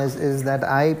 9 years is that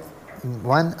I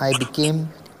became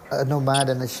a nomad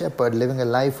and a shepherd, living a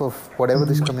life of whatever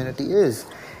this community is.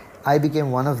 I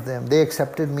became one of them. They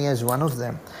accepted me as one of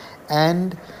them.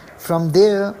 And from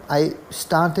there, I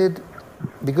started,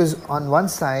 because on one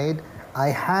side, I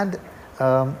had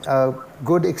a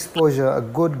good exposure, a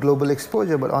good global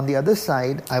exposure, but on the other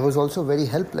side, I was also very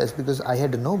helpless because I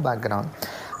had no background.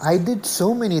 I did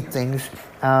so many things,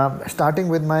 starting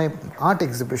with my art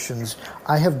exhibitions.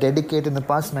 I have dedicated, in the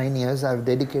past 9 years, I've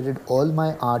dedicated all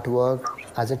my artwork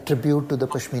as a tribute to the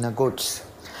Pashmina goats.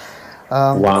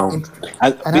 Wow!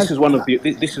 And this is one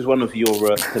of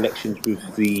your collections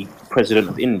with the President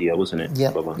of India, wasn't it?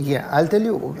 Yeah, Baba? yeah. I'll tell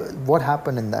you what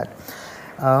happened in that.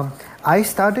 I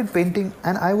started painting,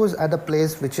 and I was at a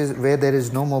place where there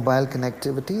is no mobile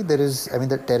connectivity.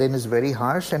 The terrain is very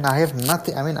harsh, and I have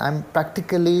nothing. I'm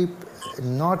practically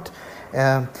not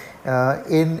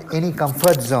in any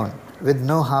comfort zone, with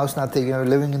no house, nothing.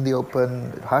 Living in the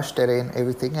open, harsh terrain,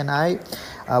 everything. And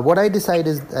what I decide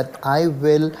is that I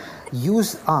will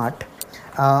use art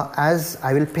as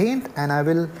I will paint, and I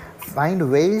will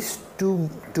find ways to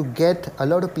get a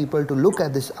lot of people to look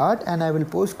at this art, and I will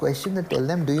pose questions and tell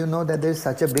them, do you know that there is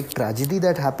such a big tragedy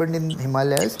that happened in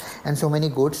Himalayas and so many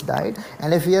goats died,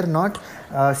 and if we are not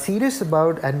serious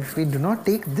about, and if we do not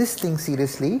take this thing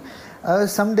seriously,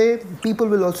 someday people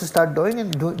will also start dying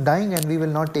and we will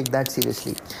not take that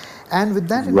seriously. And with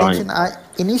that intention,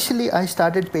 initially I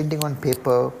started painting on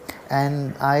paper,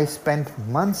 and I spent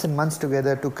months and months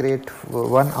together to create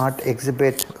one art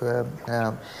exhibit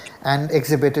and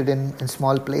exhibited in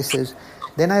small places.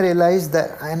 Then I realized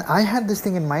that, and I had this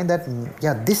thing in mind that,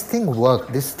 this thing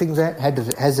worked. This thing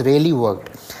has really worked.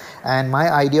 And my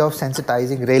idea of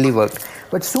sensitizing really worked.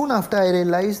 But soon after, I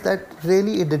realized that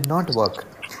really it did not work,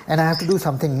 and I have to do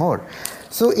something more.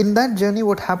 So in that journey,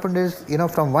 what happened is,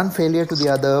 from one failure to the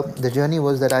other, the journey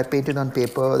was that I painted on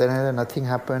paper, then nothing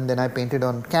happened, then I painted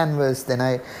on canvas, then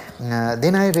I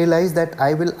realized that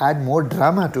I will add more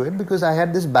drama to it, because I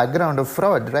had this background of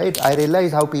fraud, right? I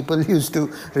realized how people used to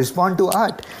respond to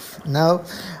art. Now,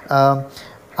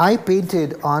 I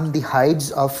painted on the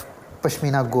hides of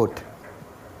Pashmina goat.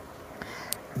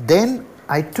 Then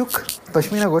I took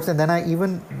Pashmina goats, and then I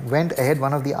even went ahead.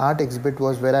 One of the art exhibit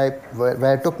was where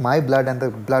I took my blood and the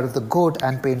blood of the goat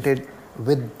and painted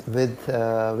with the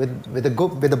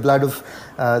blood of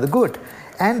the goat,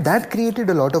 and that created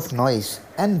a lot of noise.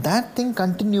 And that thing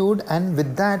continued, and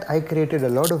with that I created a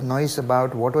lot of noise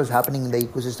about what was happening in the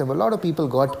ecosystem. A lot of people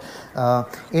got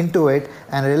into it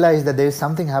and realized that there is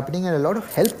something happening, and a lot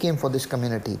of help came for this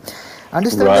community.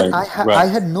 Understand that I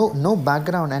had no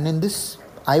background, and in this,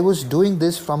 I was doing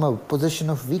this from a position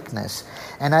of weakness,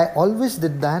 and I always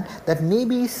did that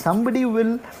maybe somebody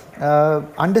will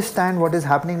understand what is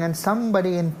happening, and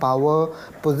somebody in power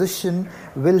position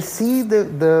will see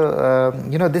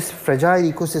this fragile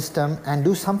ecosystem and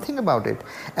do something about it,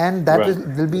 and that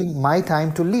will be my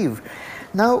time to leave.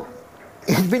 Now,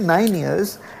 it's been 9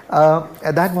 years.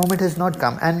 That moment has not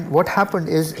come, and what happened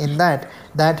is in that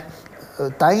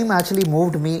time actually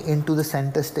moved me into the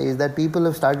center stage, that people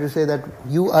have started to say that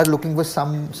you are looking for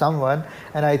someone,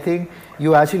 and I think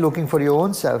you're actually looking for your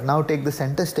own self. Now take the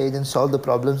center stage and solve the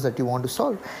problems that you want to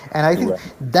solve. And I think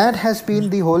that has been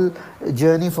the whole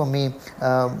journey for me,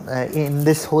 in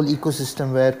this whole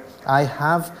ecosystem, where I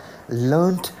have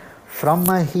learnt from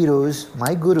my heroes,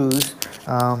 my gurus,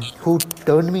 who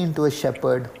turned me into a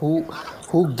shepherd, who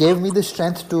gave me the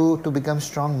strength to become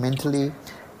strong mentally,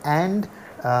 and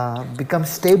become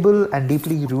stable and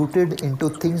deeply rooted into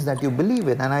things that you believe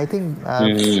in. And I think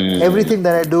everything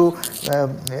that I do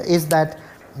is that,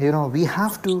 we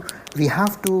have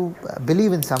to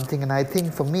believe in something. And I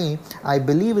think for me, I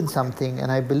believe in something,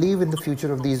 and I believe in the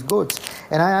future of these goats.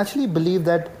 And I actually believe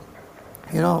that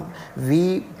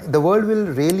the world will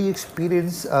really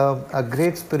experience a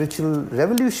great spiritual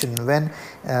revolution when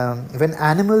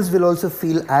animals will also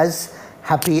feel as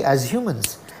happy as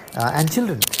humans and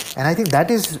children. And I think that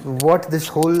is what this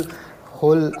whole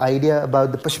idea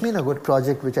about the Pashmina Goat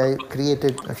project, which I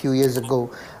created a few years ago.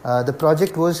 The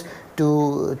project was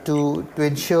to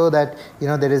ensure that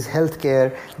there is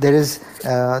healthcare, there is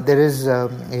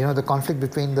the conflict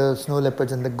between the snow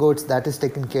leopards and the goats, that is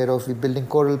taken care of. We're building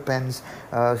coral pens,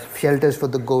 shelters for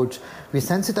the goats. We're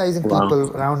sensitizing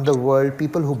people around the world.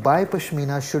 People who buy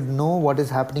Pashmina should know what is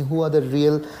happening, who are the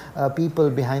real people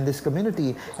behind this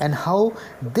community, and how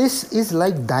this is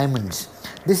like diamonds.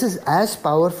 This is as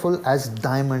powerful as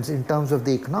diamonds in terms of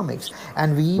the economics,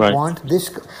 and we want this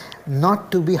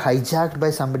not to be hijacked by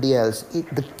somebody else.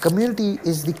 The community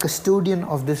is the custodian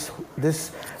of this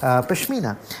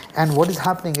Pashmina, and what is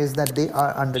happening is that they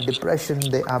are under depression.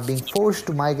 They are being forced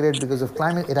to migrate because of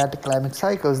erratic climate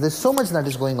cycles. There's so much that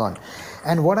is going on,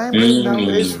 and what I'm doing now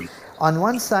is, on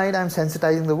one side I'm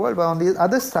sensitizing the world, but on the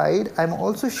other side I'm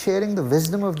also sharing the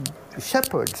wisdom of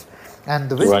shepherds. And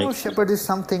the wisdom of shepherd is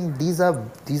something, these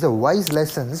are wise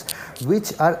lessons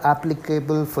which are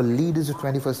applicable for leaders of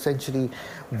 21st century.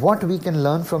 What we can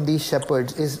learn from these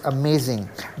shepherds is amazing.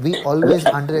 We always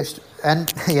underestimate,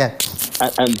 and yeah.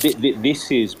 And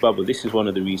this is, Bubba, this is one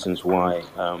of the reasons why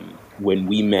when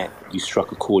we met, you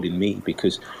struck a chord in me,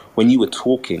 because when you were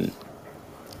talking,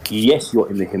 yes, you're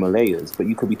in the Himalayas, but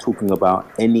you could be talking about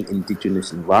any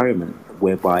indigenous environment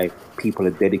whereby people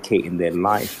are dedicating their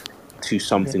life to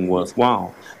something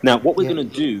worthwhile. Now, what we're going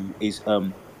to do is,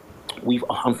 we've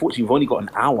only got an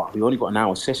hour. We've only got an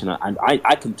hour session, and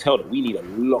I can tell that we need a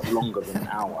lot longer than an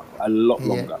hour, a lot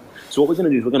longer. So what we're going to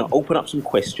do is we're going to open up some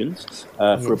questions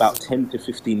for about 10 to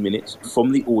 15 minutes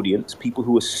from the audience, people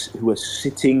who are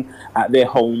sitting at their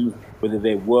homes, whether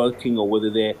they're working or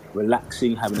whether they're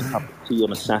relaxing, having a cup of tea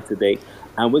on a Saturday.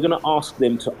 And we're going to ask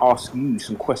them to ask you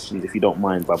some questions, if you don't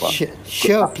mind, Baba.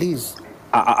 Sure, please.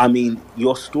 I mean,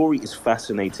 your story is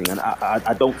fascinating, and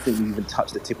I don't think we've even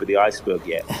touched the tip of the iceberg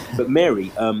yet. But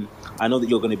Mary, I know that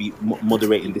you're going to be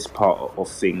moderating this part of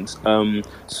things.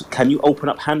 So can you open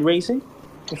up hand raising,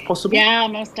 if possible? Yeah,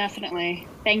 most definitely.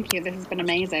 Thank you. This has been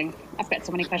amazing. I've got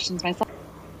so many questions myself.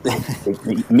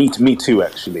 Me too,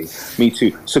 actually. Me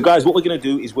too. So, guys, what we're going to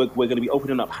do is we're going to be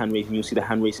opening up hand raising. You'll see the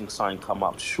hand raising sign come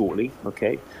up shortly,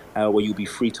 okay? Where you'll be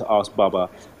free to ask Baba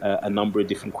a number of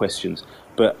different questions.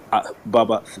 But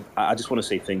Baba, I just want to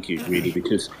say thank you, really,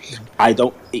 because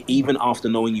even after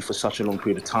knowing you for such a long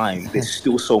period of time, there's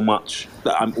still so much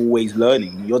that I'm always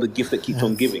learning. You're the gift that keeps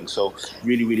on giving. So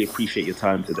really, really appreciate your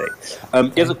time today.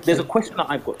 There's a question that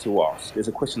I've got to ask.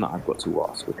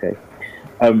 Okay.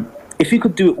 If you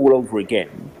could do it all over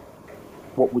again,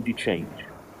 what would you change?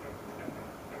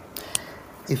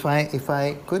 If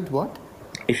I could what?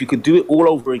 If you could do it all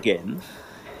over again,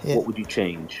 what would you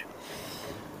change?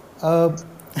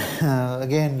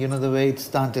 Again, the way it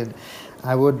started,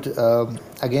 I would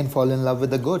again fall in love with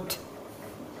the goat.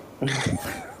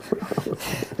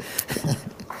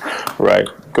 Right,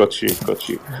 got you.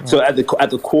 So at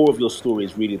the core of your story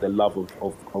is really the love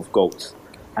of goats,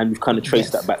 and you've kind of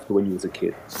traced that back to when you was a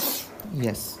kid.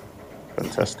 Yes.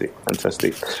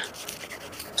 Fantastic.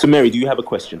 So Mary, do you have a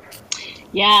question?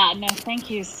 Yeah, no, thank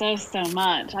you so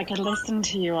much. I could listen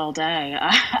to you all day.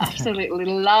 I absolutely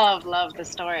love the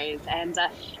stories, and it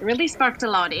really sparked a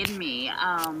lot in me.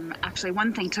 Actually,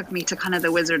 one thing took me to kind of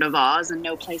the Wizard of Oz and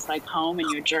No Place Like Home and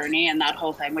your journey and that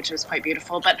whole thing, which was quite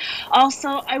beautiful. But also,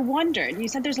 I wondered, you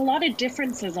said there's a lot of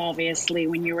differences, obviously,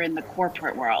 when you were in the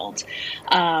corporate world,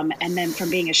 and then from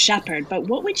being a shepherd. But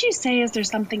what would you say is there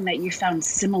something that you found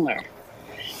similar?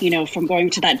 From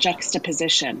going to that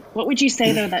juxtaposition. What would you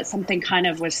say, though, that something kind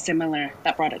of was similar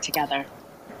that brought it together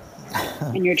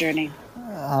in your journey?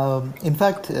 In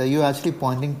fact, you're actually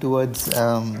pointing towards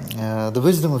the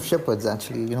wisdom of shepherds,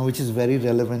 actually, which is very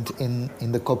relevant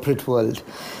in the corporate world.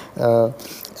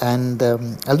 And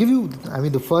I'll give you, I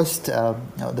mean, the first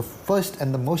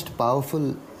and the most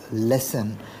powerful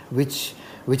lesson, which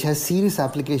has serious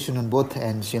application on both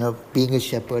ends. Being a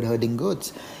shepherd, herding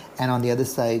goats, and on the other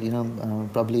side,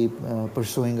 probably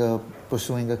pursuing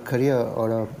a career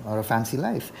or a fancy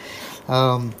life.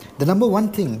 The number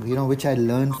one thing, which I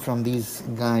learned from these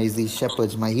guys, these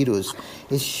shepherds, my heroes,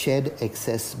 is shed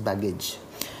excess baggage.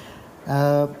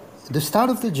 The start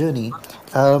of the journey,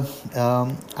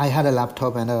 I had a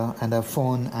laptop and a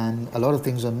phone and a lot of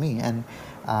things on me, and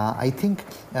I think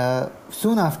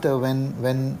soon after,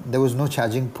 when there was no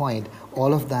charging point,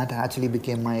 all of that actually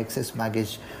became my excess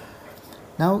baggage.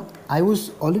 Now, I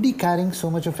was already carrying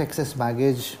so much of excess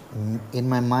baggage in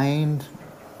my mind,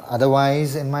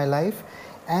 otherwise in my life,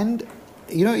 and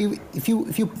if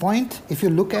you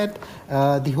look at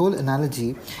the whole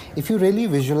analogy, if you really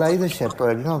visualize a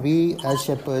shepherd, we as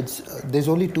shepherds, there's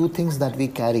only two things that we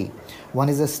carry. One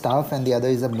is a staff and the other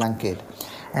is a blanket.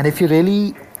 And if you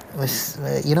really,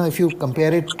 if you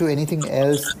compare it to anything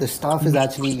else, the staff is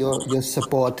actually your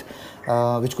support,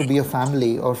 which could be your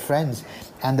family or friends,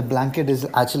 and the blanket is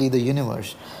actually the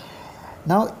universe.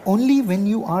 Now, only when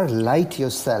you are light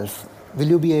yourself will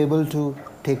you be able to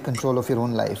take control of your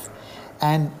own life.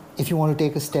 And if you want to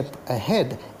take a step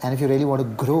ahead, and if you really want to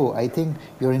grow, I think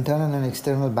your internal and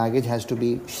external baggage has to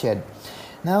be shed.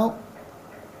 Now,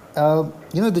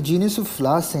 the genius of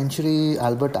last century,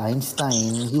 Albert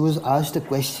Einstein, he was asked a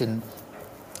question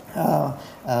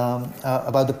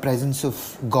about the presence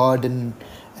of God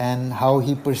and how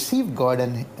he perceived God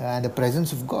and the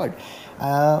presence of God.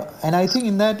 And I think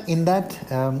in that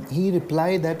he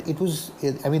replied that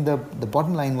the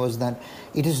bottom line was that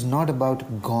it is not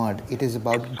about God, it is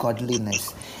about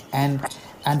godliness. And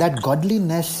that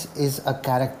godliness is a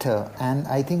character. And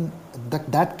I think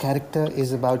that character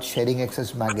is about shedding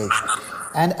excess baggage.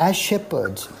 And as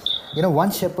shepherds,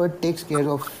 one shepherd takes care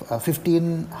of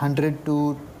 1,500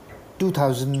 to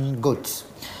 2,000 goats.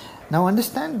 Now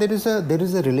understand, there is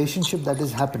a relationship that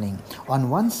is happening. On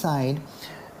one side,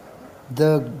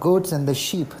 the goats and the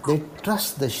sheep, they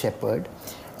trust the shepherd,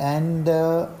 and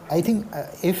I think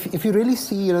if you really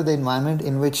see the environment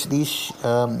in which these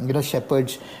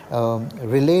shepherds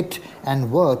relate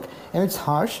and work, and it's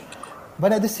harsh,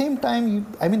 but at the same time,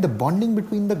 the bonding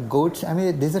between the goats,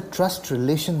 there's a trust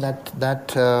relation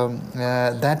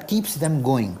that keeps them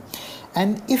going.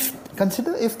 And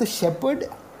consider if the shepherd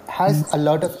has a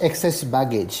lot of excess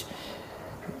baggage,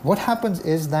 what happens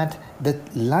is that the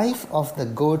life of the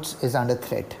goats is under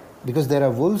threat because there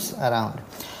are wolves around.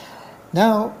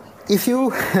 Now, if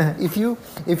you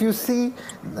see,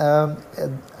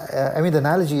 the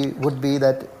analogy would be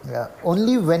that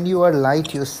only when you are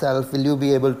light yourself will you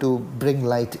be able to bring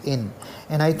light in.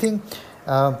 And I think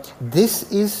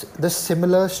this is the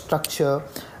similar structure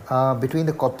between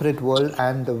the corporate world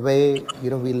and the way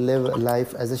we live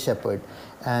life as a shepherd.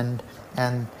 And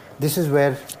this is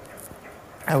where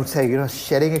I would say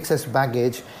shedding excess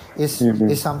baggage is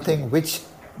something which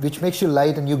makes you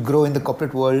light and you grow in the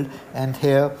corporate world. And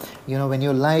here, when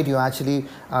you're light, you actually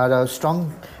are a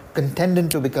strong contender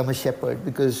to become a shepherd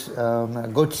because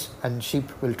goats and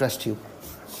sheep will trust you.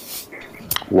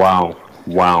 Wow.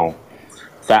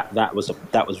 That was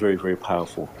very, very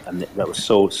powerful, and that was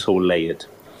so layered.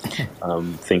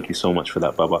 Thank you so much for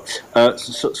that, Baba.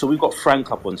 So we've got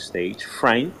Frank up on stage.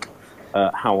 Frank,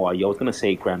 how are you? I was going to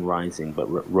say Grand Rising, but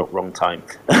wrong time.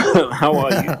 How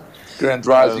are you? Grand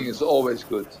Rising is always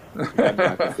good.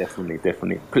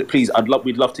 Definitely. Please,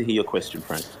 we'd love to hear your question,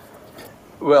 Frank.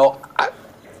 Well,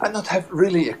 I don't have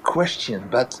really a question,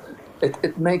 but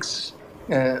it makes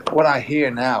what I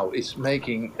hear now is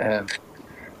making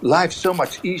life so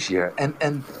much easier.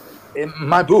 And in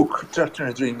my book, Tractor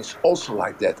and a Dream, is also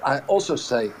like that. I also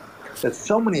say that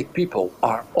so many people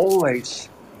are always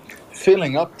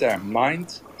filling up their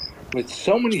mind with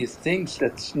so many things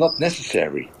that's not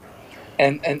necessary.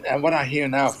 And what I hear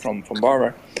now from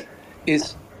Barbara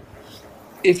is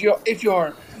if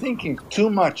you're thinking too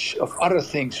much of other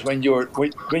things when you're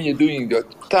doing the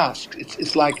tasks,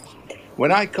 it's like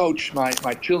when I coach my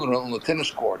children on the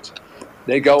tennis court,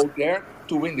 they go there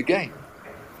to win the game.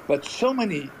 But so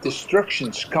many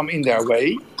distractions come in their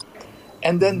way,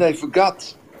 and then they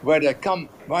forgot why they come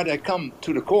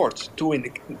to the court to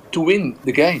win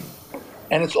the game.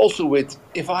 And it's also with,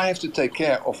 if I have to take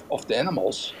care of the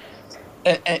animals,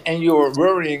 and you're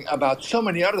worrying about so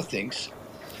many other things,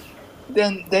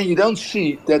 then you don't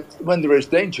see that when there is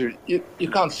danger, you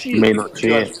can't see it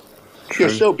because you're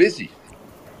so busy.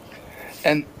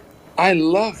 And I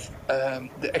love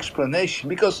the explanation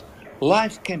because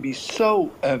life can be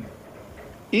so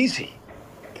easy.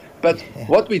 But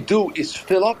what we do is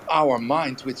fill up our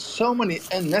mind with so many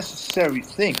unnecessary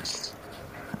things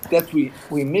that we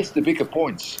miss the bigger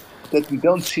points, that we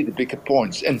don't see the bigger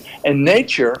points. And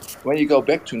nature, when you go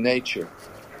back to nature,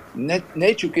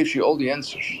 nature gives you all the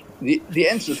answers. The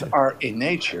answers are in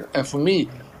nature. And for me,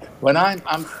 when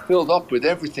I'm filled up with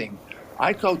everything,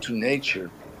 I go to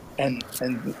nature, and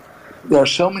there are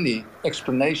so many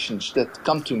explanations that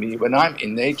come to me when I'm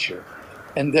in nature,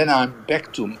 and then I'm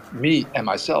back to me and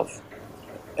myself.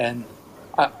 And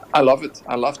I love it.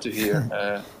 I love to hear.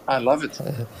 I love it.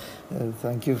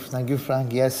 Thank you,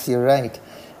 Frank. Yes, you're right.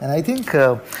 And I think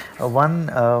in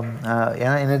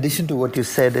addition to what you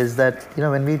said, is that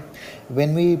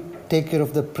when we take care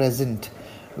of the present,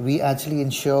 we actually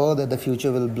ensure that the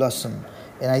future will blossom.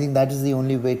 And I think that is the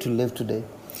only way to live today.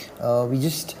 We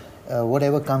just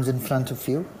whatever comes in front of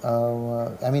you.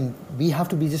 We have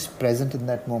to be just present in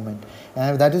that moment.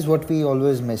 And that is what we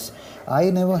always miss.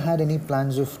 I never had any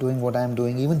plans of doing what I'm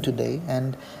doing, even today.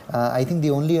 And I think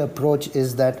the only approach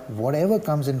is that whatever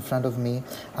comes in front of me,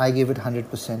 I give it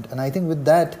 100%. And I think with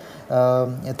that,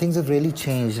 things have really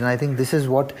changed. And I think this is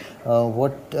what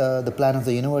the plan of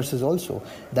the universe is also.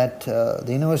 That the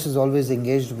universe is always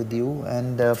engaged with you.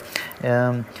 And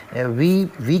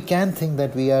we can think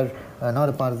that we are not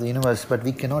a part of the universe, but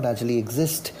we cannot actually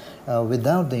exist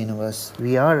without the universe.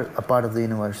 We are a part of the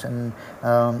universe, and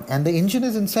the engine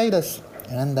is inside us,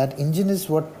 and that engine is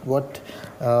what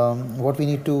we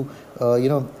need to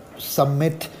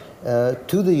submit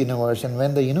to the universe. And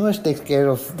when the universe takes care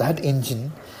of that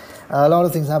engine, a lot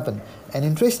of things happen. And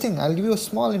I'll give you a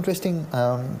small interesting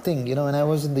thing. When I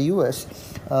was in the US,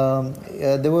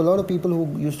 there were a lot of people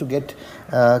who used to get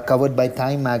covered by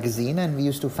Time magazine, and we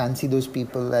used to fancy those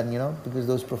people, and because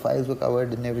those profiles were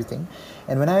covered and everything.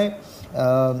 And when I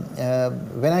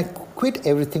quit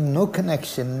everything, no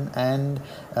connection, and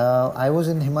I was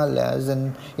in Himalayas,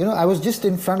 and I was just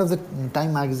in front of the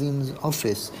Time magazine's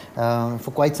office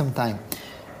for quite some time.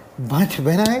 But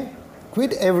when I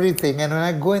quit everything, and when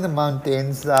I go in the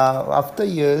mountains, after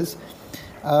years,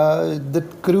 the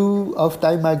crew of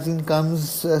Time magazine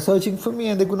comes searching for me,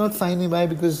 and they could not find me. Why?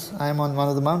 Because I'm on one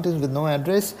of the mountains with no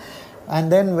address. And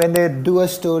then when they do a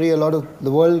story, a lot of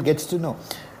the world gets to know.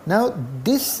 Now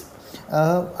this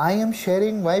I am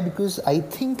sharing. Why? Because I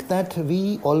think that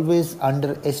we always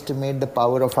underestimate the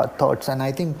power of our thoughts, and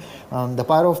I think the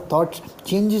power of thoughts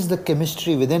changes the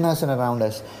chemistry within us and around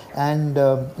us. And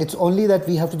it's only that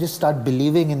we have to just start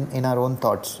believing in our own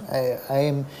thoughts.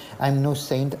 I'm no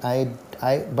saint.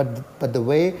 But the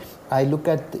way I look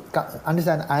at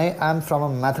understand, I am from a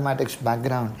mathematics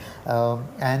background,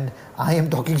 and I am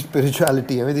talking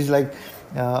spirituality. It's like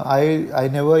I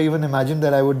never even imagined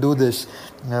that I would do this,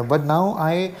 but now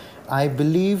I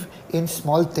believe in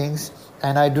small things,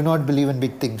 and I do not believe in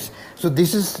big things. So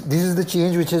this is the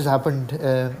change which has happened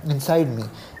inside me.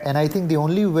 And I think the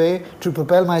only way to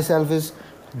propel myself is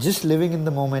just living in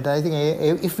the moment. I think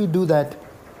if we do that,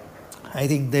 I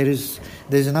think there's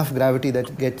enough gravity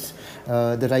that gets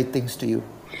the right things to you.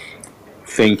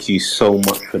 Thank you so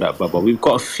much for that, Baba. We've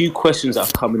got a few questions that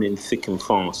are coming in thick and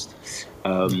fast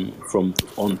from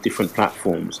on different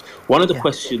platforms. One of the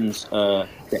questions that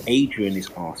Adrian is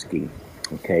asking,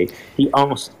 okay, he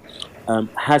asked,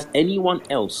 has anyone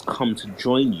else come to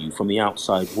join you from the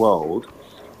outside world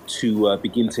to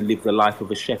begin to live the life of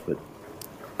a shepherd?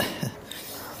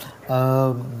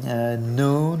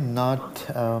 No, not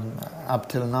up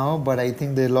till now, but I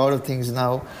think there are a lot of things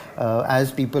now.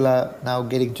 As people are now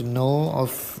getting to know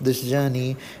of this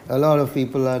journey, a lot of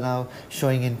people are now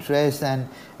showing interest, and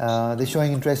they're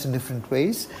showing interest in different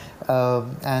ways.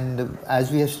 And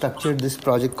as we have structured this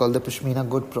project called the Pashmina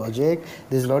Goat Project,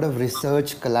 there's a lot of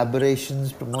research,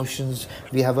 collaborations, promotions.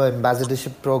 We have an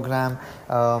ambassadorship program.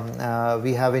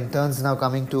 We have interns now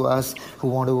coming to us who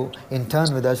want to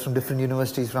intern with us from different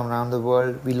universities from around the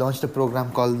world. We launched a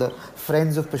program called the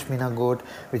Friends of Pashmina Goat,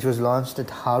 which was launched at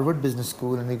Harvard Business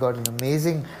School, and we got an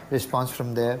amazing response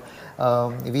from there.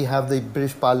 We have the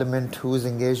British Parliament who is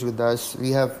engaged with us.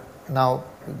 We have now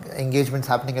engagements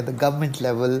happening at the government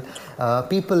level,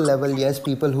 people level. Yes,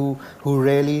 people who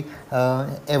really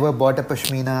ever bought a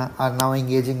pashmina are now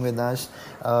engaging with us.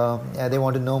 They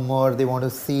want to know more, they want to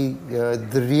see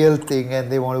the real thing,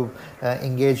 and they want to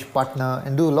engage, partner,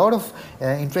 and do a lot of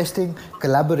interesting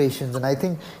collaborations. And I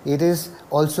think it is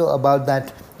also about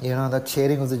that, that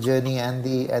sharing of the journey and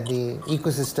the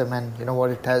ecosystem, and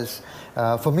what it has.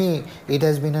 For me, it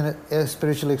has been a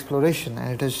spiritual exploration,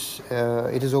 and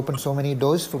it has opened so many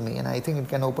doors for me, and I think it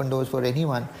can open doors for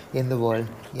anyone in the world.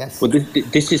 Yes. Well,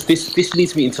 this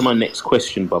leads me into my next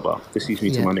question, Baba. This leads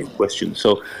me to my next question.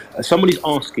 So, somebody's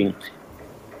asking,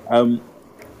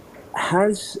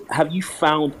 Have you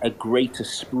found a greater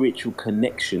spiritual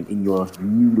connection in your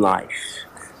new life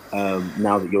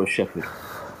now that you're a shepherd?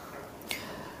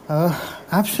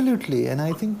 Absolutely, and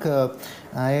I think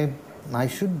I I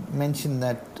should mention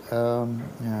that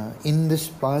in this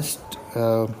past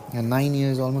 9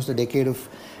 years, almost a decade of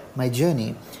my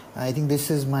journey, I think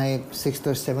this is my sixth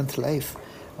or seventh life.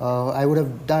 I would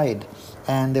have died,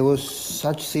 and there was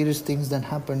such serious things that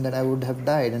happened that I would have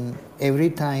died, and every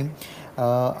time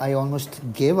I almost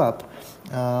gave up.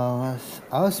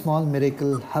 A small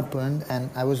miracle happened, and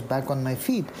I was back on my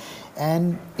feet,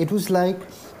 and it was like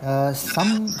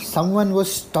someone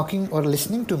was talking or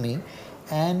listening to me,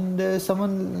 and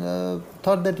someone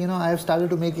thought that I have started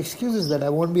to make excuses that I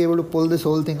won't be able to pull this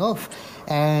whole thing off,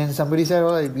 and somebody said,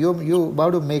 "All right, you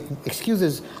about to make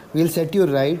excuses? We'll set you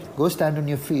right. Go stand on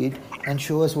your feet and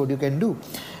show us what you can do."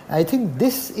 I think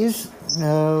this is,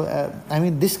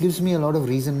 this gives me a lot of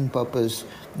reason and purpose,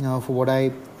 for what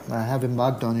I have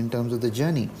embarked on in terms of the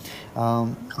journey.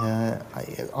 On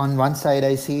one side,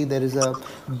 I see there is a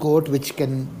goat which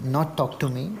can not talk to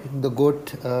me. The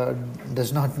goat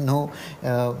does not know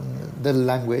the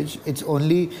language. It's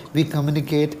only we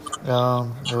communicate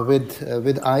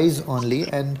with eyes only,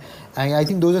 and I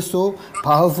think those are so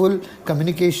powerful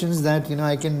communications that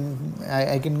I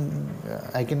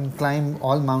can climb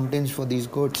all mountains for these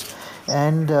goats.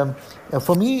 And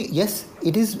for me, yes,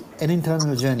 it is an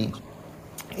internal journey.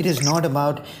 It is not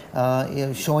about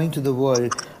showing to the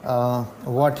world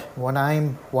what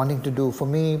I'm wanting to do. For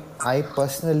me, I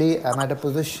personally am at a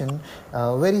position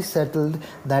very settled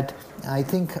that I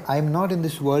think I'm not in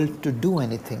this world to do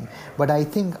anything, but I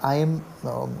think I am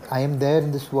there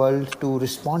in this world to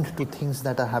respond to things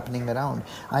that are happening around.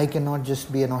 I cannot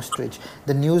just be an ostrich.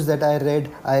 The news that I read,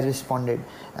 I responded.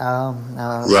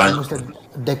 Right. Almost a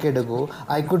decade ago,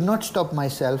 I could not stop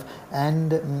myself,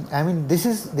 and this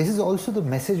is also the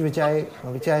message which I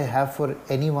have for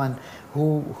anyone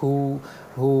who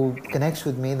connects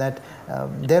with me, that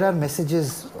there are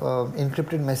messages,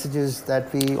 encrypted messages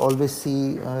that we always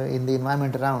see in the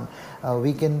environment around.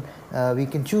 We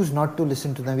can choose not to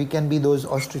listen to them. We can be those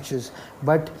ostriches,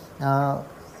 but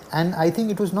and I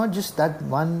think it was not just that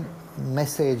one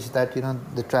message that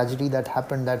the tragedy that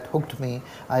happened that hooked me.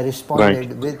 I responded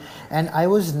Right. with, and I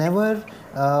was never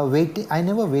waiting. I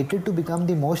never waited to become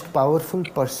the most powerful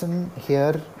person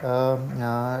here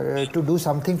to do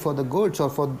something for the goats or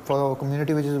for a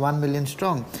community which is 1 million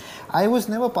strong. I was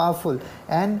never powerful,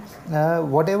 and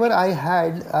whatever I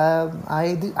had,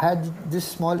 had this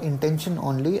small intention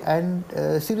only, and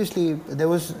seriously, there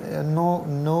was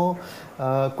no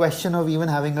question of even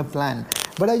having a plan.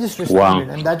 But I just Wow. responded,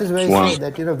 and that is why I Wow. say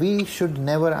that we should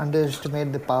never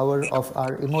underestimate the power of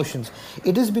our emotions.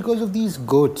 It is because of these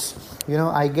goats.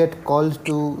 I get called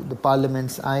to the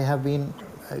parliaments. I have been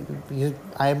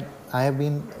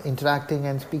interacting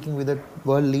and speaking with the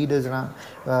world leaders around,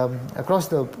 across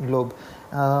the globe,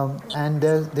 and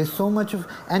there's so much of,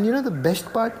 and the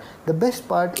best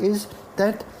part is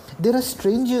that there are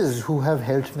strangers who have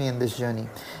helped me in this journey,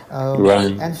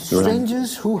 Right. and Right.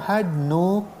 strangers who had no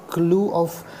clue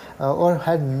of or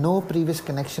had no previous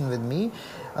connection with me.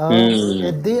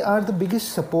 Mm. They are the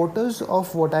biggest supporters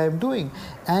of what I am doing,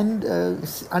 and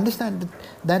understand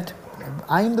that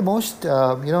I am the most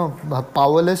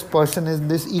powerless person in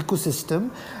this ecosystem,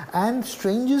 and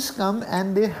strangers come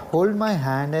and they hold my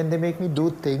hand and they make me do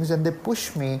things and they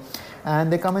push me,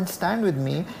 and they come and stand with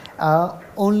me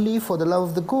only for the love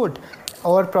of the goat,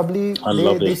 or probably I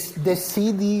love it. they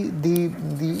see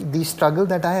the struggle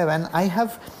that I have, and I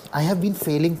have been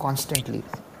failing constantly,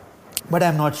 but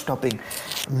I'm not stopping.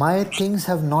 My things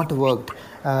have not worked.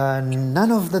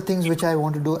 None of the things which I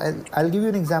want to do. I'll give you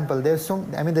an example. There's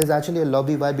actually a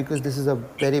lobby. Why? Because this is a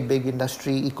very big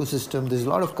industry ecosystem. There's a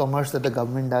lot of commerce that the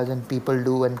government does and people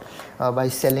do, and by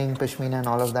selling pashmina and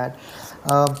all of that.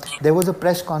 There was a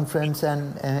press conference,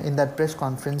 and in that press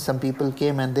conference, some people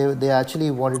came and they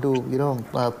actually wanted to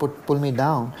pull me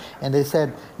down, and they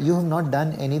said, "You have not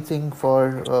done anything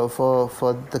for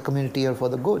the community or for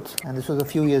the goats." And this was a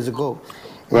few years ago.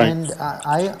 Right. And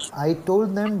I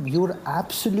told them, "You're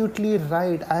absolutely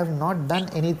right. I have not done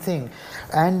anything.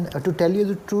 And to tell you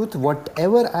the truth,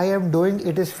 whatever I am doing,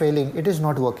 it is failing. It is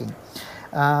not working.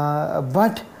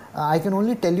 But I can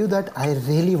only tell you that I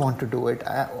really want to do it.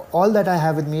 All that I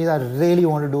have with me is I really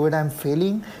want to do it. I'm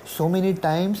failing so many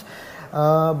times,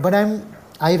 but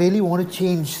I really want to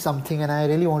change something, and I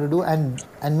really want to do,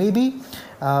 and maybe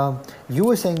You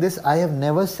were saying this. I have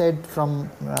never said from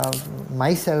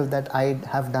myself that I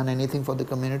have done anything for the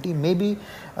community. Maybe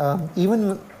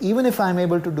even if I'm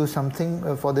able to do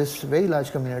something for this very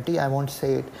large community, I won't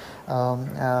say it.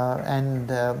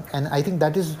 And I think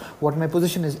that is what my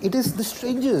position is. It is the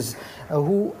strangers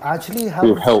who actually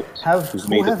Who have helped, who's who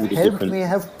made have all the helped difference. me,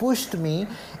 have pushed me,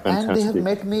 and they have Fantastic.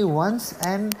 met me once,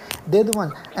 and they're the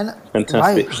one. And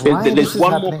Fantastic. why There's this is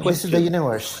one more happening? This is the question.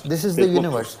 universe. This is the There's one.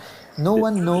 universe. No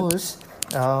one knows,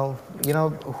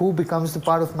 who becomes the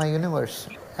part of my universe.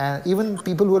 And even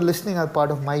people who are listening are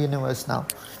part of my universe now.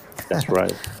 That's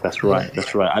right. That's right. Yeah.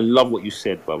 That's right. I love what you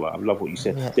said, Baba. I love what you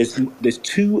said. Yeah. There's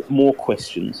two more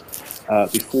questions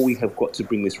before we have got to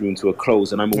bring this room to a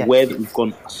close, and I'm Yeah. aware that we've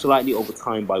gone slightly over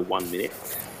time by 1 minute.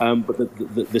 But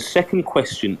the second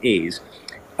question is,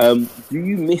 do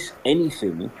you miss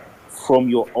anything from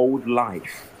your old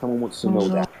life? Someone wants to know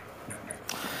that.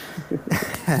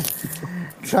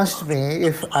 Trust me,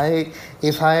 if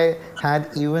I had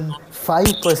even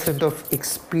 5% of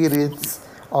experience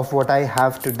of what I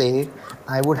have today,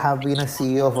 I would have been a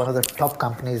CEO of one of the top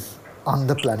companies on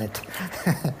the planet.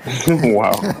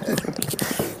 Wow.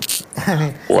 I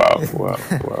mean,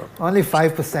 Wow. only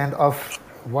 5% of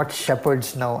what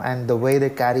shepherds know, and the way they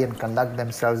carry and conduct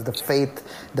themselves, the faith,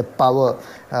 the power,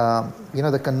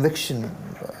 the conviction,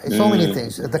 so many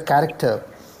things, the character.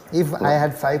 If I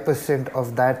had 5%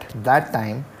 of that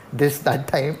time,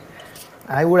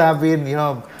 I would have been,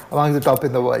 among the top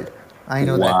in the world. I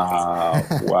know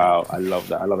that. Wow. I love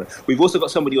that. We've also got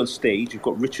somebody on stage. We've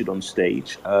got Richard on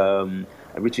stage.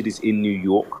 Richard is in New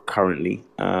York currently.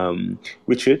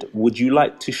 Richard, would you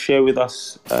like to share with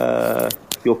us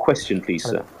your question, please,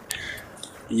 sir?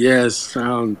 Yes,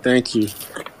 thank you.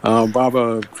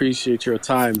 Baba, appreciate your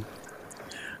time.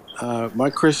 My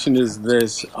question is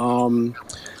this.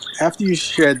 After you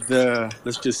shed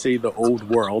let's just say the old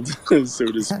world, so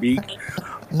to speak,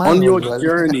 on your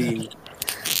journey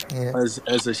Yeah.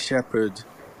 as a shepherd,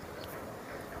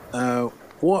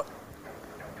 what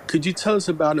could you tell us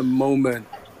about a moment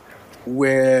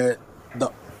where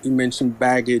you mentioned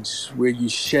baggage, where you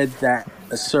shed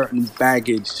a certain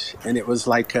baggage, and it was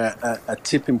like a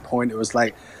tipping point? It was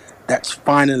like, that's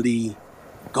finally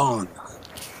gone.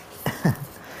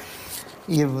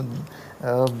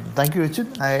 Thank you,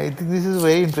 Richard. I think this is a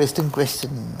very interesting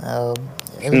question.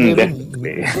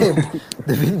 Definitely.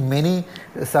 There have been many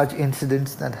such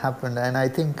incidents that happened, and I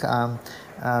think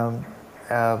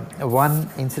one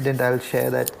incident I'll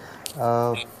share, that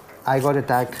I got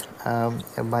attacked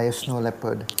by a snow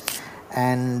leopard,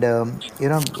 and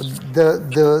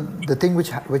the thing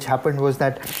which happened was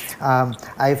that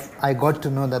I got to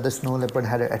know that the snow leopard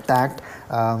had attacked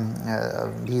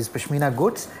these Pashmina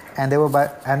goats, and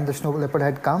the snow leopard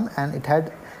had come, and it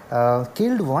had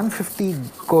killed 150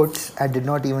 goats and did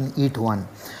not even eat one.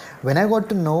 When I got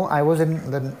to know, I was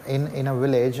in a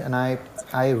village, and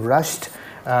I rushed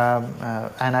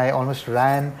and I almost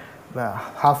ran.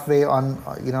 Halfway on,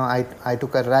 I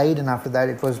took a ride, and after that,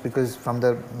 it was because from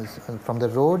the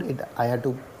road, I had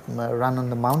to run on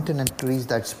the mountain and to reach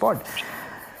that spot.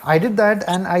 I did that,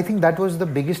 and I think that was the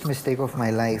biggest mistake of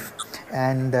my life.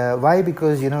 And why?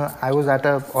 Because I was at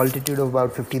an altitude of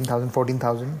about 15,000,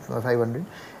 14,500,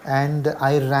 and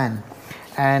I ran,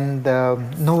 and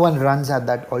no one runs at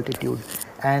that altitude.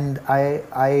 And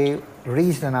I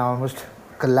reached, and I almost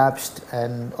collapsed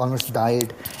and almost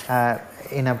died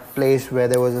in a place where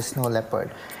there was a snow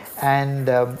leopard. And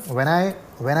when I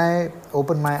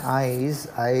opened my eyes,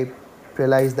 I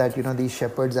realized that these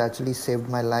shepherds actually saved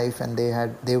my life, and they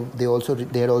had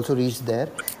also reached there,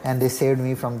 and they saved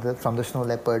me from the snow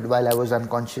leopard while I was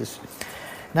unconscious.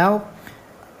 Now,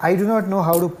 I do not know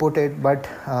how to put it, but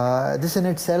this in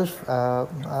itself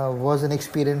was an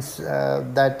experience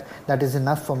that is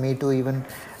enough for me to even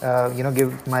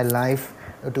give my life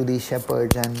to these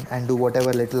shepherds and do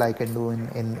whatever little I can do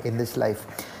in this life,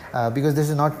 because this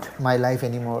is not my life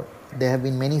anymore. There have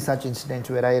been many such incidents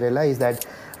where I realized that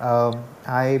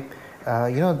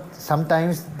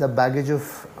sometimes the baggage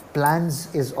of plans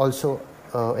is also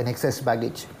an excess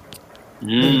baggage. The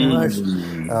universe,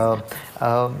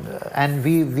 and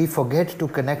we forget to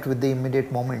connect with the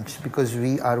immediate moments because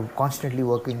we are constantly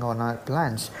working on our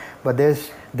plans. But there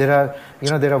are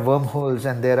wormholes,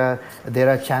 and there are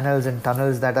channels and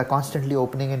tunnels that are constantly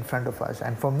opening in front of us.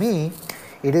 And for me,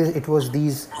 it was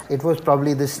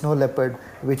probably this snow leopard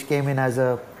which came in as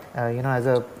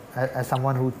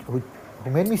someone who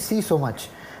made me see so much,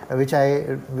 which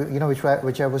I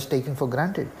was taking for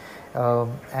granted.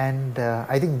 And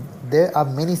I think there are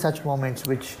many such moments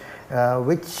which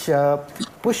which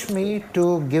push me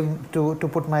to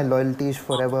put my loyalties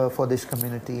forever for this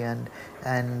community, and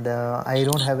I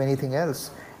don't have anything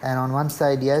else. And on one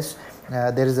side, yes,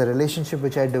 there is a relationship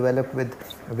which I developed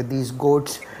with these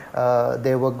goats.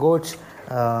 They were goats.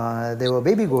 They were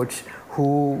baby goats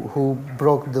who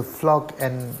broke the flock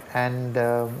and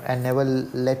never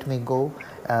let me go.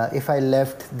 If I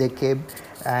left, they came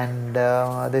and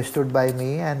they stood by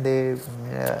me, and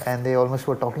they almost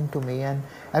were talking to me. And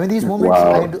I mean, these moments,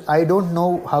 Wow. I don't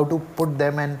know how to put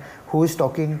them, and who is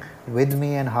talking with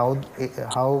me, and how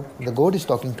the goat is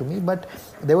talking to me. But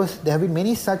there have been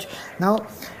many such. Now,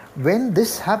 when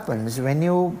this happens,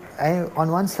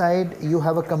 on one side you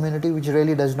have a community which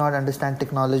really does not understand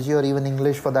technology or even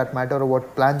English for that matter, or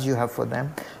what plans you have for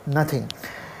them, nothing,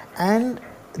 and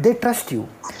they trust you.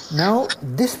 Now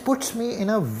this puts me in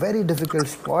a very difficult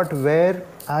spot where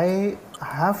I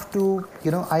have to,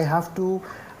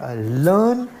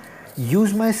 learn,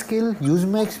 use my skill, use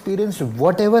my experience,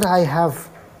 whatever I have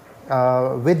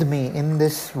with me in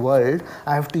this world.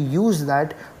 I have to use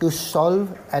that to solve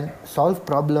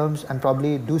problems and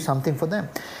probably do something for them.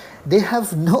 They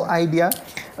have no idea,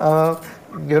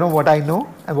 what I know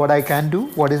and what I can do,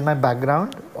 what is my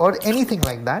background or anything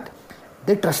like that.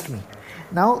 They trust me.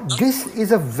 Now this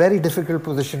is a very difficult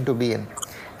position to be in.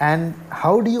 And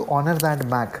how do you honor that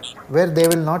back, where they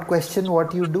will not question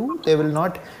what you do, they will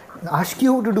not ask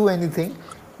you to do anything,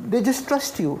 they just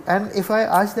trust you. And if I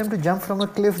ask them to jump from a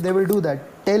cliff, they will do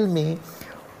that. Tell me,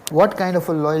 what kind of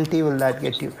a loyalty will that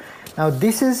get you? Now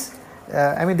this is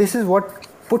this is what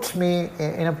puts me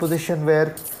in a position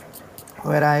where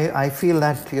I feel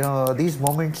that these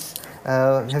moments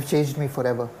have changed me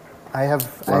forever. I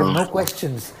have no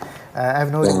questions, I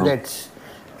have no regrets,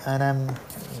 and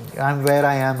I'm where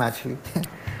I am actually.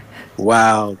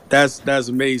 Wow, that's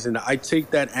amazing. I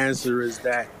take that answer as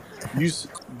that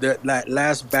that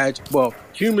last batch. Well,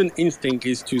 human instinct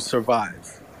is to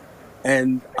survive,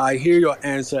 and I hear your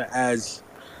answer as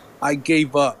I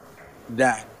gave up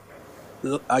that.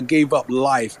 I gave up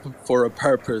life for a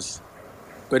purpose,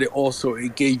 but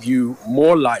it gave you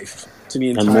more life to the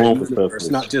And entire more of a universe, purpose.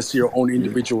 not just your own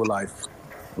individual life.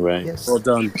 Right. Yes. Well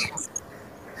done.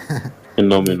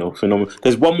 Phenomenal, phenomenal.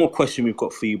 There's one more question we've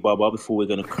got for you, Baba, before we're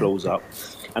going to close up.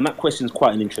 And that question is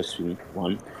quite an interesting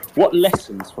one. What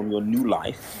lessons from your new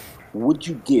life would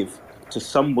you give to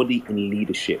somebody in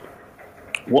leadership?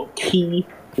 What key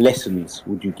lessons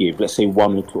would you give? Let's say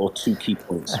one or two key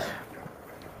points.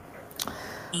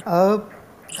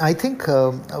 I think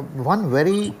one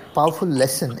very powerful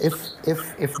lesson,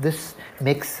 if this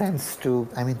makes sense to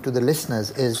to the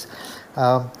listeners, is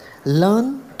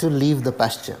learn to leave the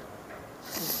pasture.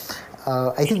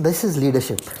 I think this is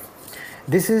leadership.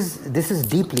 This is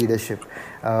deep leadership.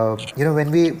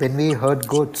 When we herd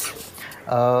goats,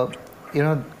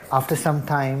 after some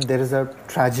time there is a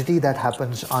tragedy that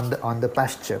happens on the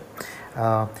pasture.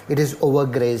 It is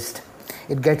overgrazed.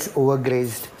 It gets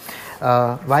overgrazed.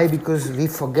 Why? Because we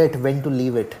forget when to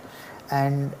leave it.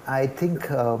 And I think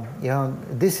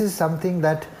this is something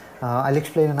that I'll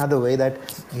explain another way, that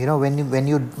when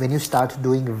you start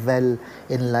doing well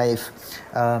in life,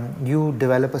 you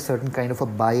develop a certain kind of a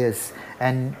bias,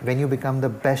 and when you become the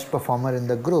best performer in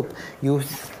the group, you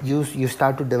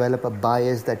start to develop a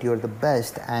bias that you're the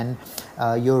best, and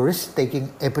your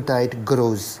risk-taking appetite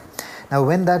grows. Now,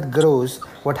 when that grows,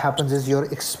 what happens is your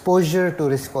exposure to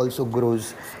risk also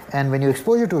grows. And when your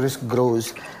exposure to risk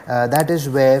grows, that is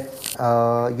where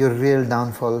your real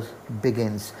downfall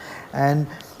begins. And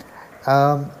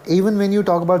even when you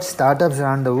talk about startups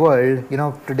around the world,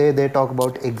 today they talk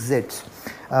about exits.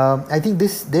 I think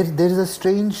there is a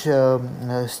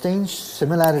strange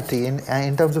similarity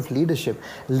in terms of leadership.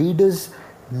 Leaders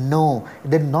know,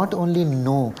 they not only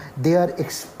know, they are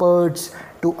experts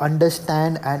to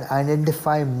understand and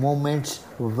identify moments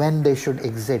when they should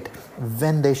exit,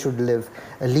 when they should leave.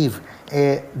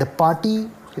 The party,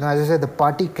 as I said, the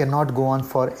party cannot go on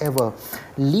forever.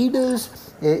 Leaders,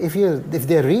 if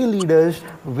they're real leaders,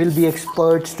 will be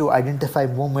experts to identify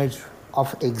moments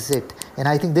of exit. And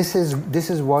I think this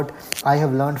is what I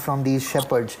have learned from these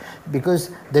shepherds,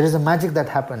 because there is a magic that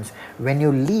happens when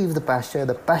you leave the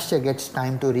pasture gets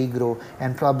time to regrow,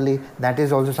 and probably that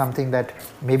is also something that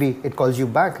maybe it calls you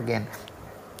back again.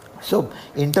 So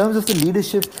in terms of the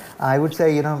leadership, I would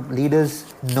say leaders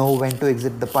know when to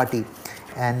exit the party.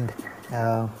 And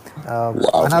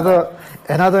another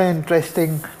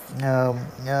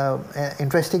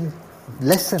interesting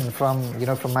lesson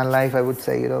from my life, I would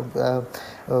say,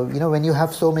 when you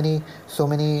have so many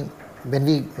when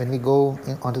we go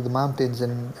onto the mountains,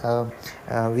 and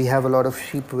we have a lot of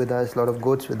sheep with us, a lot of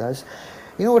goats with us,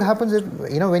 you know what happens if,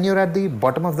 when you're at the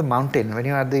bottom of the mountain, when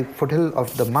you're at the foothill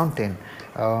of the mountain,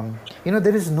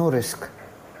 there is no risk.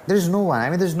 There is no one.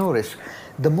 I mean, there's no risk.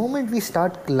 The moment we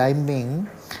start climbing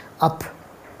up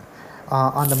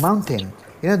on the mountain,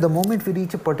 the moment we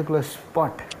reach a particular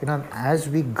spot, as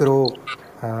we grow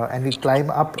and we climb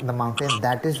up the mountain,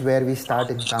 that is where we start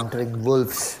encountering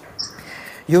wolves.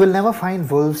 You will never find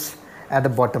wolves at the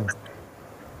bottom.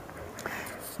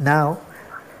 Now,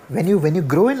 when you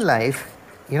grow in life,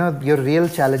 your real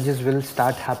challenges will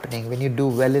start happening. When you do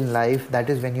well in life, that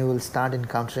is when you will start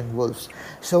encountering wolves.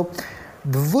 So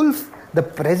the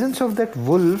presence of that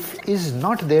wolf is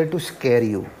not there to scare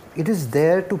you. It is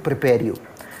there to prepare you.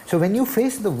 So when you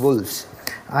face the wolves,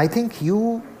 I think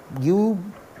you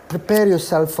prepare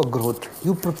yourself for growth.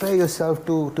 You prepare yourself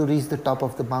to reach the top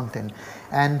of the mountain.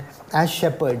 And as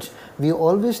shepherds, we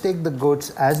always take the goats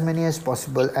as many as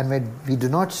possible, and we do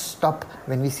not stop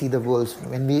when we see the wolves.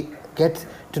 When we get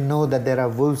to know that there are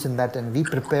wolves in that, and we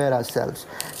prepare ourselves.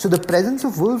 So the presence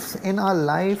of wolves in our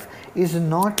life is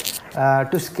not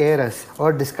to scare us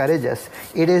or discourage us.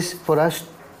 It is for us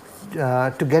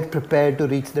to get prepared to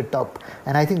reach the top.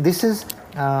 And I think this is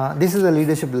a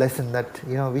leadership lesson that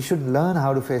we should learn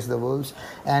how to face the wolves.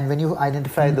 And when you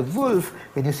identify the wolf,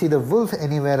 when you see the wolf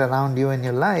anywhere around you in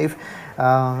your life,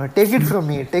 take it from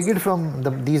me, take it from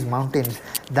these mountains,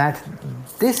 that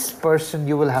this person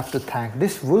you will have to thank,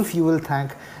 this wolf you will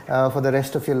thank for the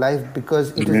rest of your life,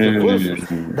 because it is the wolf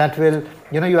that will,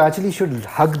 you actually should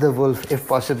hug the wolf if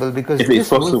possible, because if it's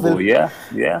possible,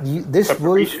 this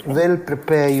wolf will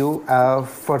prepare you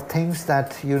for things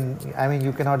that you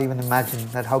cannot even imagine,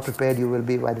 that how prepared you will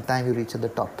be by the time you reach at the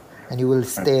top, and you will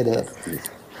stay there.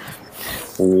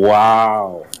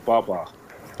 Wow, Baba.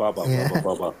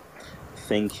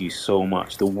 Thank you so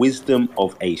much. The wisdom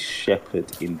of a shepherd,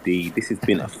 indeed. This has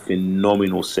been a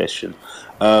phenomenal session.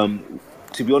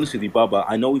 To be honest with you, Baba,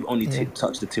 I know we've only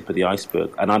touched the tip of the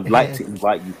iceberg, and I'd like to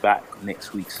invite you back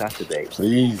next week, Saturday.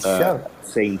 Please.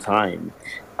 Same time.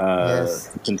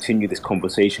 To continue this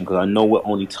conversation, because I know we're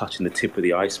only touching the tip of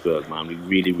the iceberg, man. We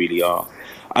really, really are.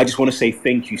 I just want to say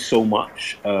thank you so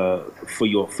much for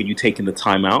you taking the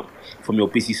time out from your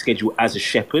busy schedule as a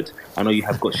shepherd. I know you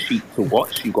have got sheep to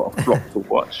watch, you've got a flock to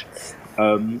watch.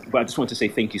 But I just want to say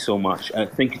thank you so much.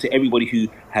 Thank you to everybody who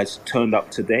has turned up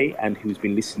today and who's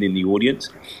been listening in the audience.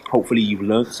 Hopefully you've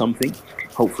learned something.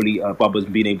 Hopefully Baba's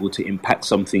been able to impact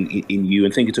something in you.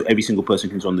 And thank you to every single person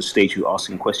who's on the stage who's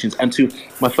asking questions. And to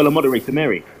my fellow moderator,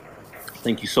 Mary,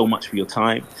 thank you so much for your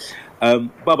time.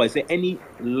 Baba, is there any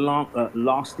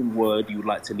lasting word you would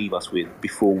like to leave us with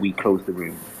before we close the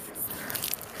room?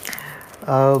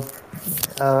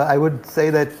 I would say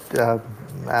that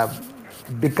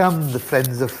become the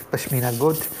friends of Pashmina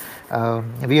Goat.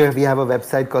 We have a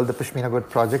website called the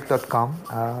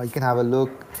PashminaGoatProject.com. You can have a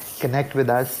look, connect with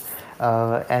us,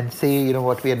 and see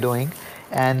what we are doing.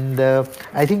 And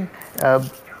I think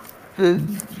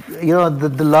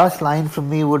the last line from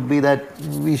me would be that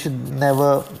we should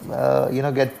never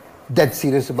get dead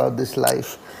serious about this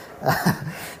life.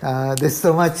 There's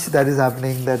so much that is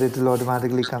happening that it will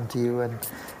automatically come to you,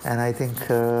 and I think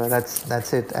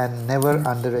that's it. And never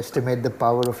underestimate the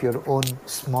power of your own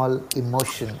small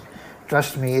emotion.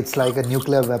 Trust me, it's like a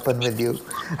nuclear weapon with you.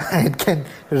 It can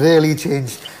really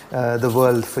change the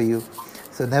world for you.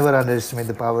 So never underestimate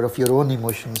the power of your own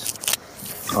emotions.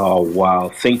 Oh, wow.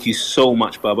 Thank you so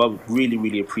much, Baba. Really,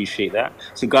 really appreciate that.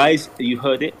 So, guys, you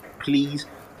heard it. Please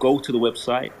go to the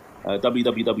website,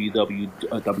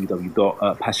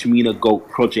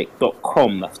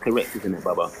 www.pashminagoatproject.com. That's correct, isn't it,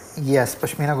 Baba? Yes,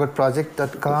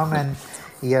 pashminagoatproject.com. And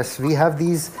yes, we have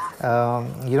these,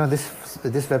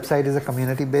 this website is a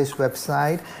community-based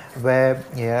website where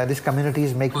this community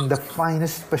is making the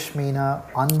finest pashmina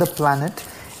on the planet.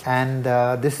 And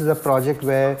this is a project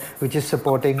which is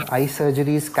supporting eye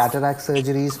surgeries, cataract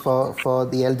surgeries for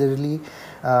the elderly.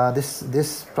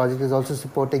 This project is also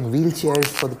supporting wheelchairs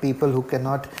for the people who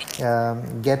cannot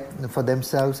get for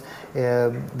themselves.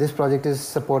 This project is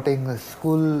supporting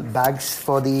school bags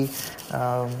for the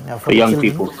for young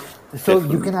people. So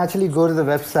you can actually go to the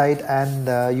website and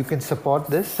you can support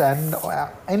this, and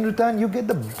in return you get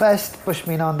the best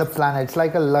pashmina on the planet. It's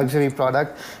like a luxury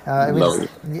product.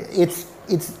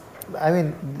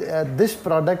 This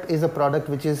product is a product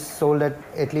which is sold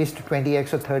at least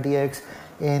 20x or 30x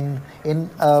in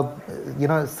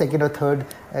second or third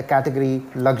category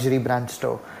luxury brand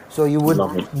store. So you would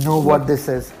know what this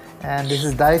is, and this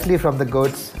is directly from the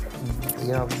goats,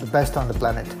 the best on the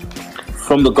planet.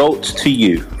 From the goats to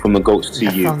you.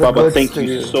 Baba, thank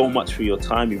you so much for your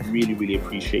time. We really, really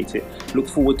appreciate it. Look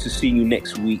forward to seeing you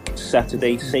next week,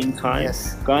 Saturday, same time.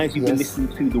 Yes. Guys, you've been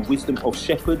listening to The Wisdom of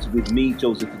Shepherds with me,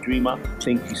 Joseph the Dreamer.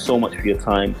 Thank you so much for your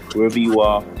time. Wherever you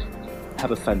are,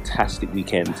 have a fantastic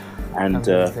weekend. And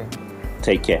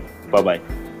take care. Bye-bye.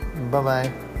 Bye-bye.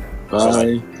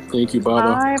 Bye. Thank you,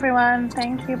 Baba. Bye, everyone.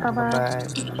 Thank you. Bye-bye.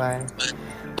 Bye.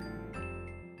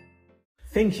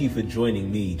 Thank you for joining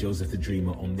me, Joseph the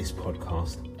Dreamer, on this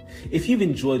podcast. If you've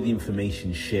enjoyed the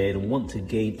information shared and want to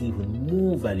gain even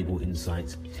more valuable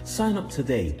insights, sign up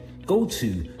today. Go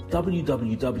to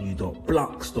www.blux.eu.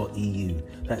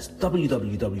 That's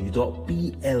www.blux.eu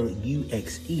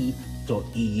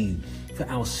for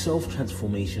our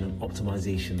self-transformation and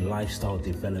optimization lifestyle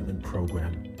development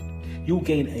program. You'll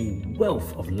gain a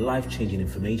wealth of life-changing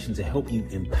information to help you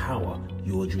empower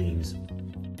your dreams.